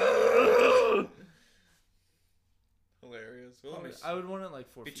 Hilarious. Well, I would want it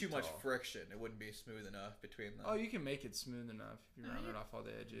 4 feet too tall. much friction. It wouldn't be smooth enough between them. Oh, you can make it smooth enough if you round it off all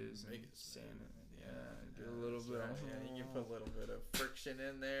the edges. Make it sand it. Do a little bit. Right. Yeah, you can put a little bit of friction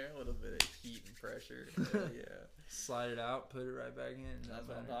in there, a little bit of heat and pressure. Yeah. Slide it out, put it right back in. That's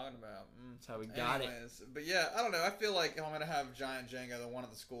what I'm talking about. That's how we got it. But yeah, I don't know. I feel like if I'm gonna have giant Jenga, the one at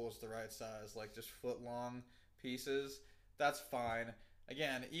the school is the right size, just foot long pieces. That's fine.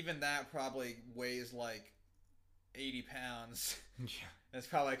 Again, even that probably weighs 80 pounds. Yeah. It's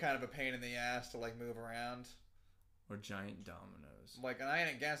probably kind of a pain in the ass to move around. Or giant dominoes. And I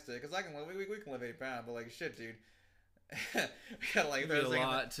ain't against it because we can live 80 pounds, but shit, dude. We gotta throw this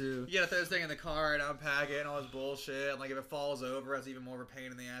thing too. You gotta throw this thing in the car and unpack it and all this bullshit. And if it falls over, it's even more of a pain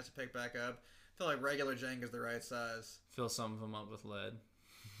in the ass to pick back up. I feel like regular Jenga's the right size. Fill some of them up with lead.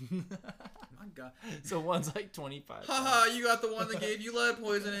 My God. So one's 25. Haha, you got the one that gave you lead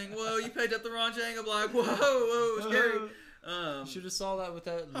poisoning. Whoa, you picked up the wrong Jenga block. Whoa, scary. You should have saw that with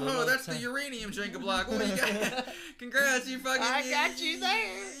that. Oh, that's the uranium Jenga block. What you got? Congrats, you fucking. I got you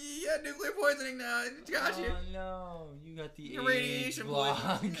there. You got nuclear poisoning now. Got you. Oh no, you got the radiation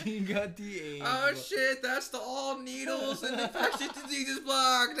block. You got the AIDS. Oh shit, that's the all needles and infectious diseases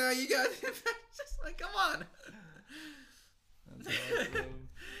block. Now you got the infectious. Come on. That's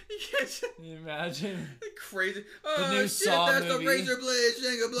awesome. Can you imagine? Crazy. The new shit, Saw that's movie. The razor blade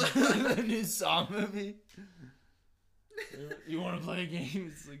Jenga block. The new Saw movie. You want to play a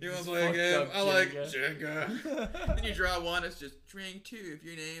game? You want to play a game? I like Jenga. Then you draw one. It's just drink 2 if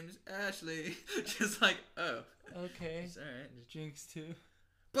your name's Ashley. Just oh. Okay. It's alright. Just drinks 2.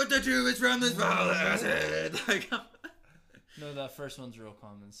 But the 2 is from this bottle acid. No, that first one's real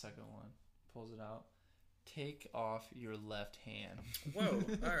common. The second one pulls it out. Take off your left hand. Whoa.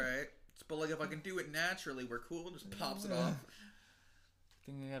 Alright. But if I can do it naturally, we're cool. Just pops it off. I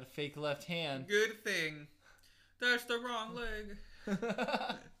think I got a fake left hand. Good thing. That's the wrong leg.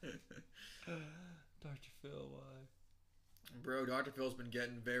 Dr. Phil, why? Bro, Dr. Phil's been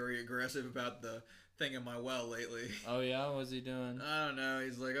getting very aggressive about the thing in my well lately. Oh, yeah? What's he doing? I don't know.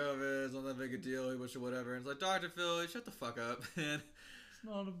 He's like, oh, man, it's not that big a deal. He wish whatever. And it's like, Dr. Phil, shut the fuck up, man. It's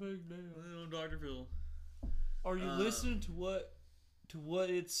not a big deal. Dr. Phil. Are you listening to what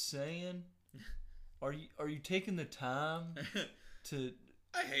it's saying? Are you taking the time to...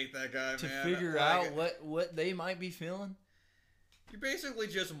 I hate that guy, to man. Figure out what they might be feeling? You're basically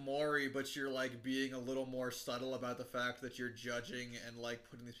just Maury, but you're being a little more subtle about the fact that you're judging and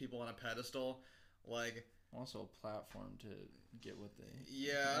putting these people on a pedestal. Also a platform to get what they...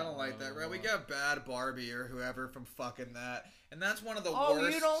 Yeah, I don't like that, right? We got Bad Barbie or whoever from fucking that. And that's one of the worst... Oh,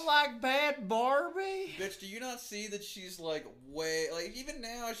 you don't like Bad Barbie? Bitch, do you not see that she's way... even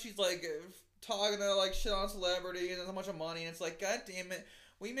now she's talking to shit on celebrities and how much money, and it's God damn it.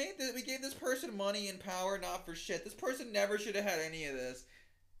 We gave this person money and power not for shit. This person never should have had any of this.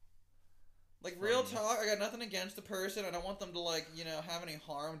 Real talk, I got nothing against the person. I don't want them to have any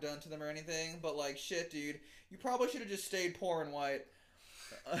harm done to them or anything, but shit, dude, you probably should have just stayed poor and white.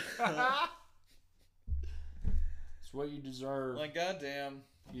 It's what you deserve. Goddamn.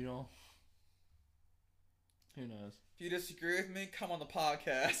 You know. Who knows? If you disagree with me, come on the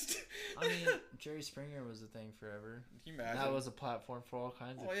podcast. I mean, Jerry Springer was a thing forever. Can you imagine? That was a platform for all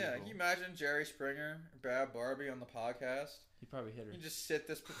kinds of people. Oh yeah, can you imagine Jerry Springer, Bad Barbie on the podcast? He probably hit her. You can just sit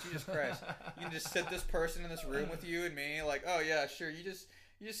this, Jesus Christ. You can just sit this person in this room with you and me, like, oh yeah, sure, you just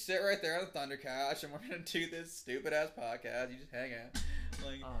sit right there on the Thunder Couch and we're gonna do this stupid ass podcast. You just hang out.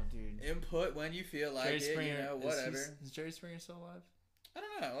 Like, oh dude. Input when you feel like Jerry Springer, you know, whatever. Is Jerry Springer still alive? I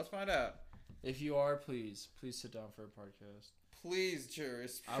don't know. Let's find out. If you are, please sit down for a podcast. Please, Jerry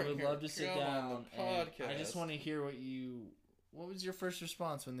Springer. I would love to sit down on the podcast. I just want to hear what was your first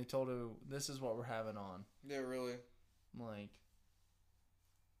response when they told you this is what we're having on? Yeah, really. Like,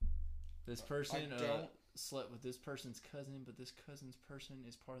 this person slept with this person's cousin, but this cousin's person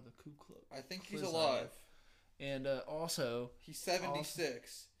is part of the Ku Klux. I think he's alive. And also, he's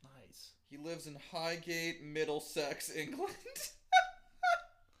 76. Nice. He lives in Highgate, Middlesex, England.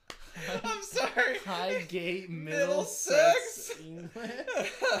 I'm sorry. Highgate, Middlesex, England.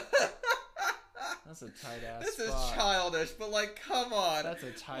 That's a tight ass spot. This is childish, but like, come on. That's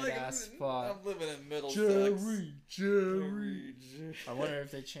a tight ass spot. I'm living in Middlesex. Jerry. I wonder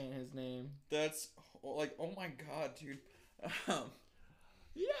if they changed his name. That's like, oh my god, dude.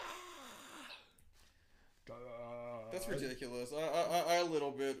 Yeah. That's ridiculous. I a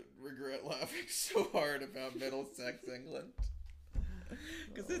little bit regret laughing so hard about Middlesex, England.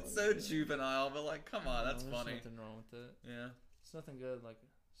 Because it's so juvenile, but like, come on, that's funny. There's nothing wrong with it. Yeah. It's nothing good, like,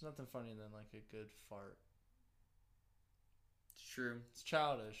 it's nothing funny than like a good fart. It's true. It's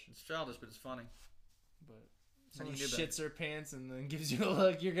childish. It's childish, but it's funny. But someone shits their pants and then gives you a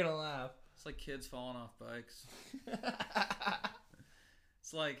look, you're gonna laugh. It's like kids falling off bikes.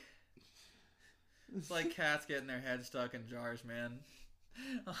 It's like cats getting their heads stuck in jars, man.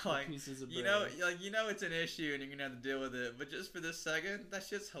 Like, pieces of bread. you know it's an issue and you're gonna have to deal with it, but just for this second, that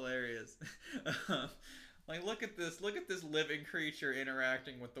shit's hilarious. Like, look at this living creature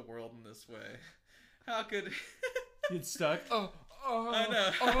interacting with the world in this way. How could get stuck? Oh, I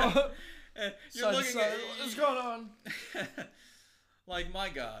know. You're looking at what's going on? Like, my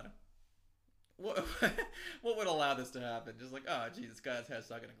God. What would allow this to happen? Just like, oh, geez, this guy's head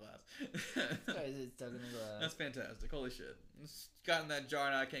stuck in a glass. This guy's head stuck in a glass. That's fantastic. Holy shit. It's got in that jar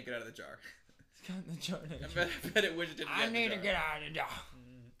and I can't get out of the jar. It's got in the jar now. I bet it wished it didn't I need to get out of the jar.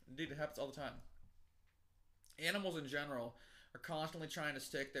 Indeed, it happens all the time. Animals in general are constantly trying to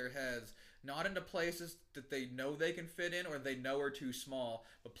stick their heads not into places that they know they can fit in or they know are too small,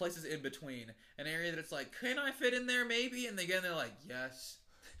 but places in between. An area that it's like, can I fit in there maybe? And again, they're like, yes.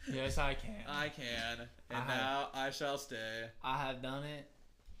 Yes, I can. I can. And now I shall stay. I have done it.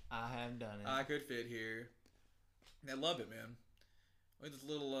 I have done it. I could fit here. I love it, man. Look at this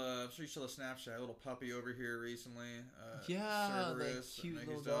little, I'm sure you saw the Snapchat, little puppy over here recently. Yeah, Cerberus, that cute Mickey's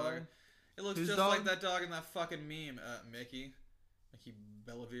little dog. It looks just like that dog in that fucking meme. Mickey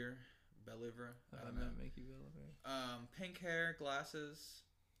Belliver. I don't know. Mickey Belliver. Pink hair, glasses.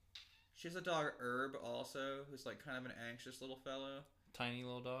 She has a dog, Herb, also, who's like kind of an anxious little fellow. Tiny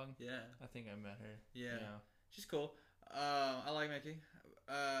little dog? Yeah. I think I met her. Yeah. She's cool. I like Mickey.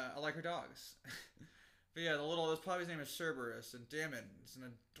 I like her dogs. But yeah, this puppy's name is Cerberus, and damn it, it's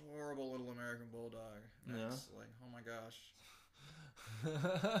an adorable little American bulldog. It's like, oh my gosh.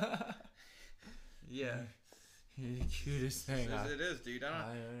 Yeah. You're the cutest thing. It is, dude.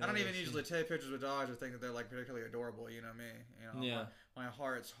 I don't even usually take pictures with dogs or think that they're like particularly adorable, you know me. You know, my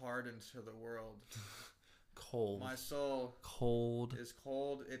heart's hardened to the world. Cold. My soul is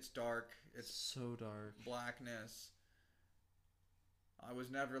cold. It's dark. It's so dark. Blackness. I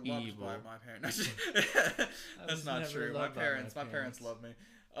was never loved by my parents. That's not true. My parents love me.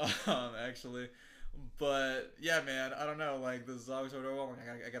 Actually. But yeah, man, I don't know. Like, this dog's so adorable.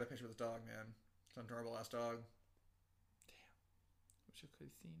 I got a picture with this dog, man. It's an adorable ass dog. Damn. Wish I could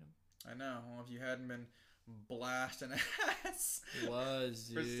have seen him. I know. Well, if you hadn't been blasting ass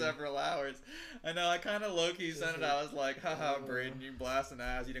for several hours. I know, I kind of low-key sent it. I was like, haha, Braden, you blasting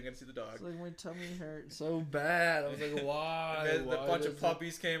ass, you didn't get to see the dog. It's like my tummy hurt so bad. I was like, why? The bunch of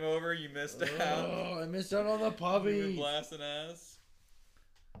puppies came over, you missed out. Oh, I missed out on the puppy. You were blasting ass.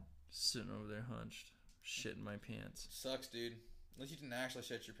 Sitting over there hunched, shitting my pants. Sucks, dude. At least you didn't actually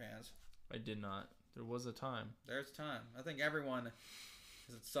shit your pants. I did not. There was a time. There's time. I think everyone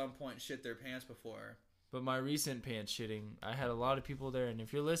has at some point shit their pants before. But my recent pants shitting, I had a lot of people there, and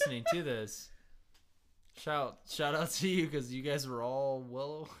if you're listening to this, shout out to you, because you guys were all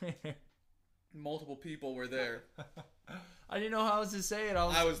well aware. Multiple people were there. I didn't know how else to say it.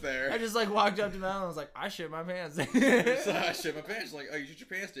 I was there. I just like walked up to Mal and I was like, I shit my pants. I shit my pants. Like, oh, you shit your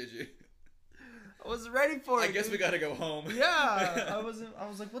pants, did you? I wasn't ready for it. I guess we gotta go home. Yeah, I was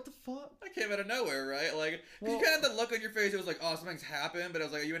like, what the fuck? I came out of nowhere, right? Like, you kind of had the look on your face. It was like, oh, something's happened. But I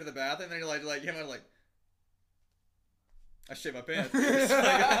was like, are you into the bathroom? And then you're like, came out like, I shit my pants. All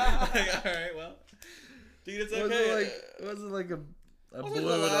right, well, dude, it's okay. Was it like a the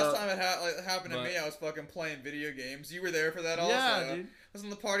last time it happened to me, I was fucking playing video games. You were there for that also. Yeah, dude. I was on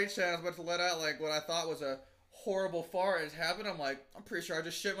the party chat. I was about to let out like what I thought was a horrible fart. It happened. I'm like, I'm pretty sure I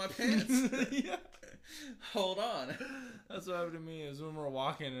just shit my pants. Yeah. Hold on. That's what happened to me. Is when we were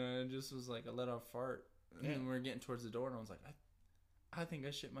walking and it just was like I let out a fart, and then we were getting towards the door, and I was like, I think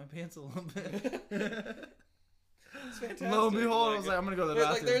I shit my pants a little bit. It's fantastic. Lo and behold, I was like, I'm gonna go to the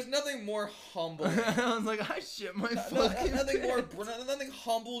bathroom. Like, there's nothing more humbling. I was like, I shit my fucking nothing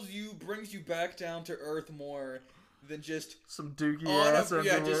humbles you, brings you back down to earth more than just some dookie ass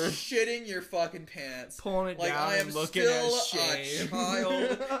underwear. Just shitting your fucking pants, pulling it like, down. I am and looking still at a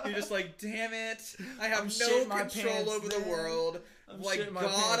child. You're just like, damn it! I have no control over the world. Like,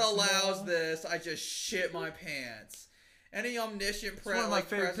 God allows this. I just shit my pants. Any omniscient presence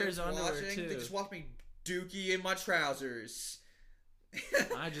watching, they just watch me dookie in my trousers.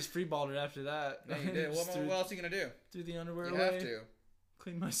 I just freeballed it after that. No, you did. What else are you gonna do? Threw the underwear away. You have to.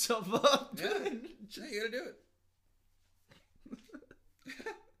 Clean myself up. Yeah. You gotta do it.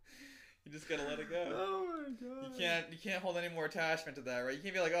 You just gotta let it go. Oh my god. You can't hold any more attachment to that, right? You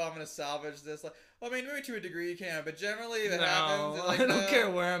can't be like, oh, I'm gonna salvage this. Like, well, I mean, maybe to a degree you can, but generally if it happens, like, I don't care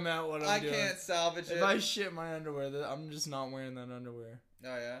where I'm at, what I'm doing. I can't salvage it. If I shit my underwear, I'm just not wearing that underwear.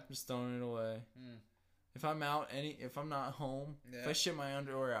 Oh yeah. I'm just throwing it away. If I'm out, if I'm not home, if I shit my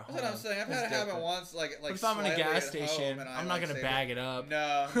underwear at home, that's what I'm saying. I've had it happen once, like. But if I'm in a gas station, I'm not gonna bag it up.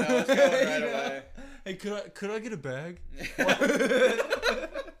 No, it's going right away. Hey, could I get a bag?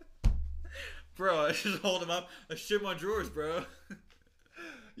 Bro, I just hold him up. I shit my drawers, bro.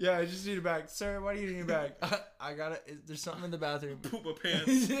 Yeah, I just need a bag, sir. Why do you need a bag? I got it. There's something in the bathroom. Poop my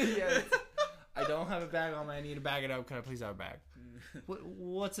pants. Yeah. I don't have a bag on me. I need to bag it up. Can I please have a bag?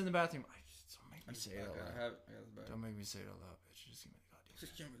 What's in the bathroom? Don't make me say it out loud. Don't make me say it out loud, bitch.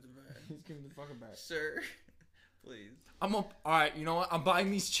 Just give me the goddamn. Just give me the bag. Just give me the fucking bag, sir. Please. All right. You know what? I'm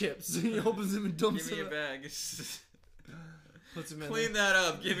buying these chips. He opens them and dumps them. Give me a bag. Puts them in. Clean that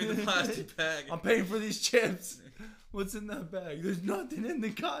up. Give me the plastic bag. I'm paying for these chips. What's in that bag? There's nothing in the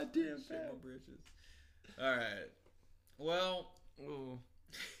goddamn bag. All right. Well,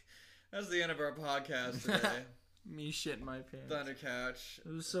 that's the end of our podcast today. Me shitting my pants. Thunder Couch.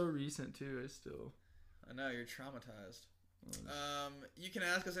 It was so recent too. I know you're traumatized. You can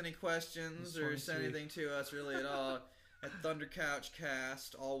ask us any questions or send anything to us really at all at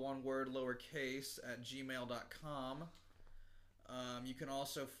thundercouchcast, all one word, lowercase, at gmail.com. You can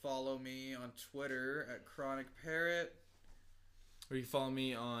also follow me on Twitter at Chronic Parrot. Or you can follow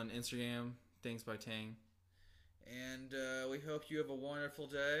me on Instagram, Things by Tang. And we hope you have a wonderful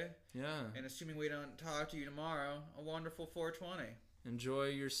day. Yeah. And assuming we don't talk to you tomorrow, a wonderful 420. Enjoy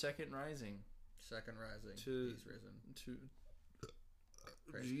your second rising. Second rising. He's risen. To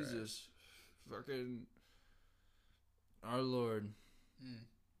Jesus. Christ. Fucking our Lord.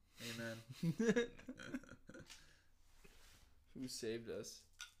 Amen. Who saved us.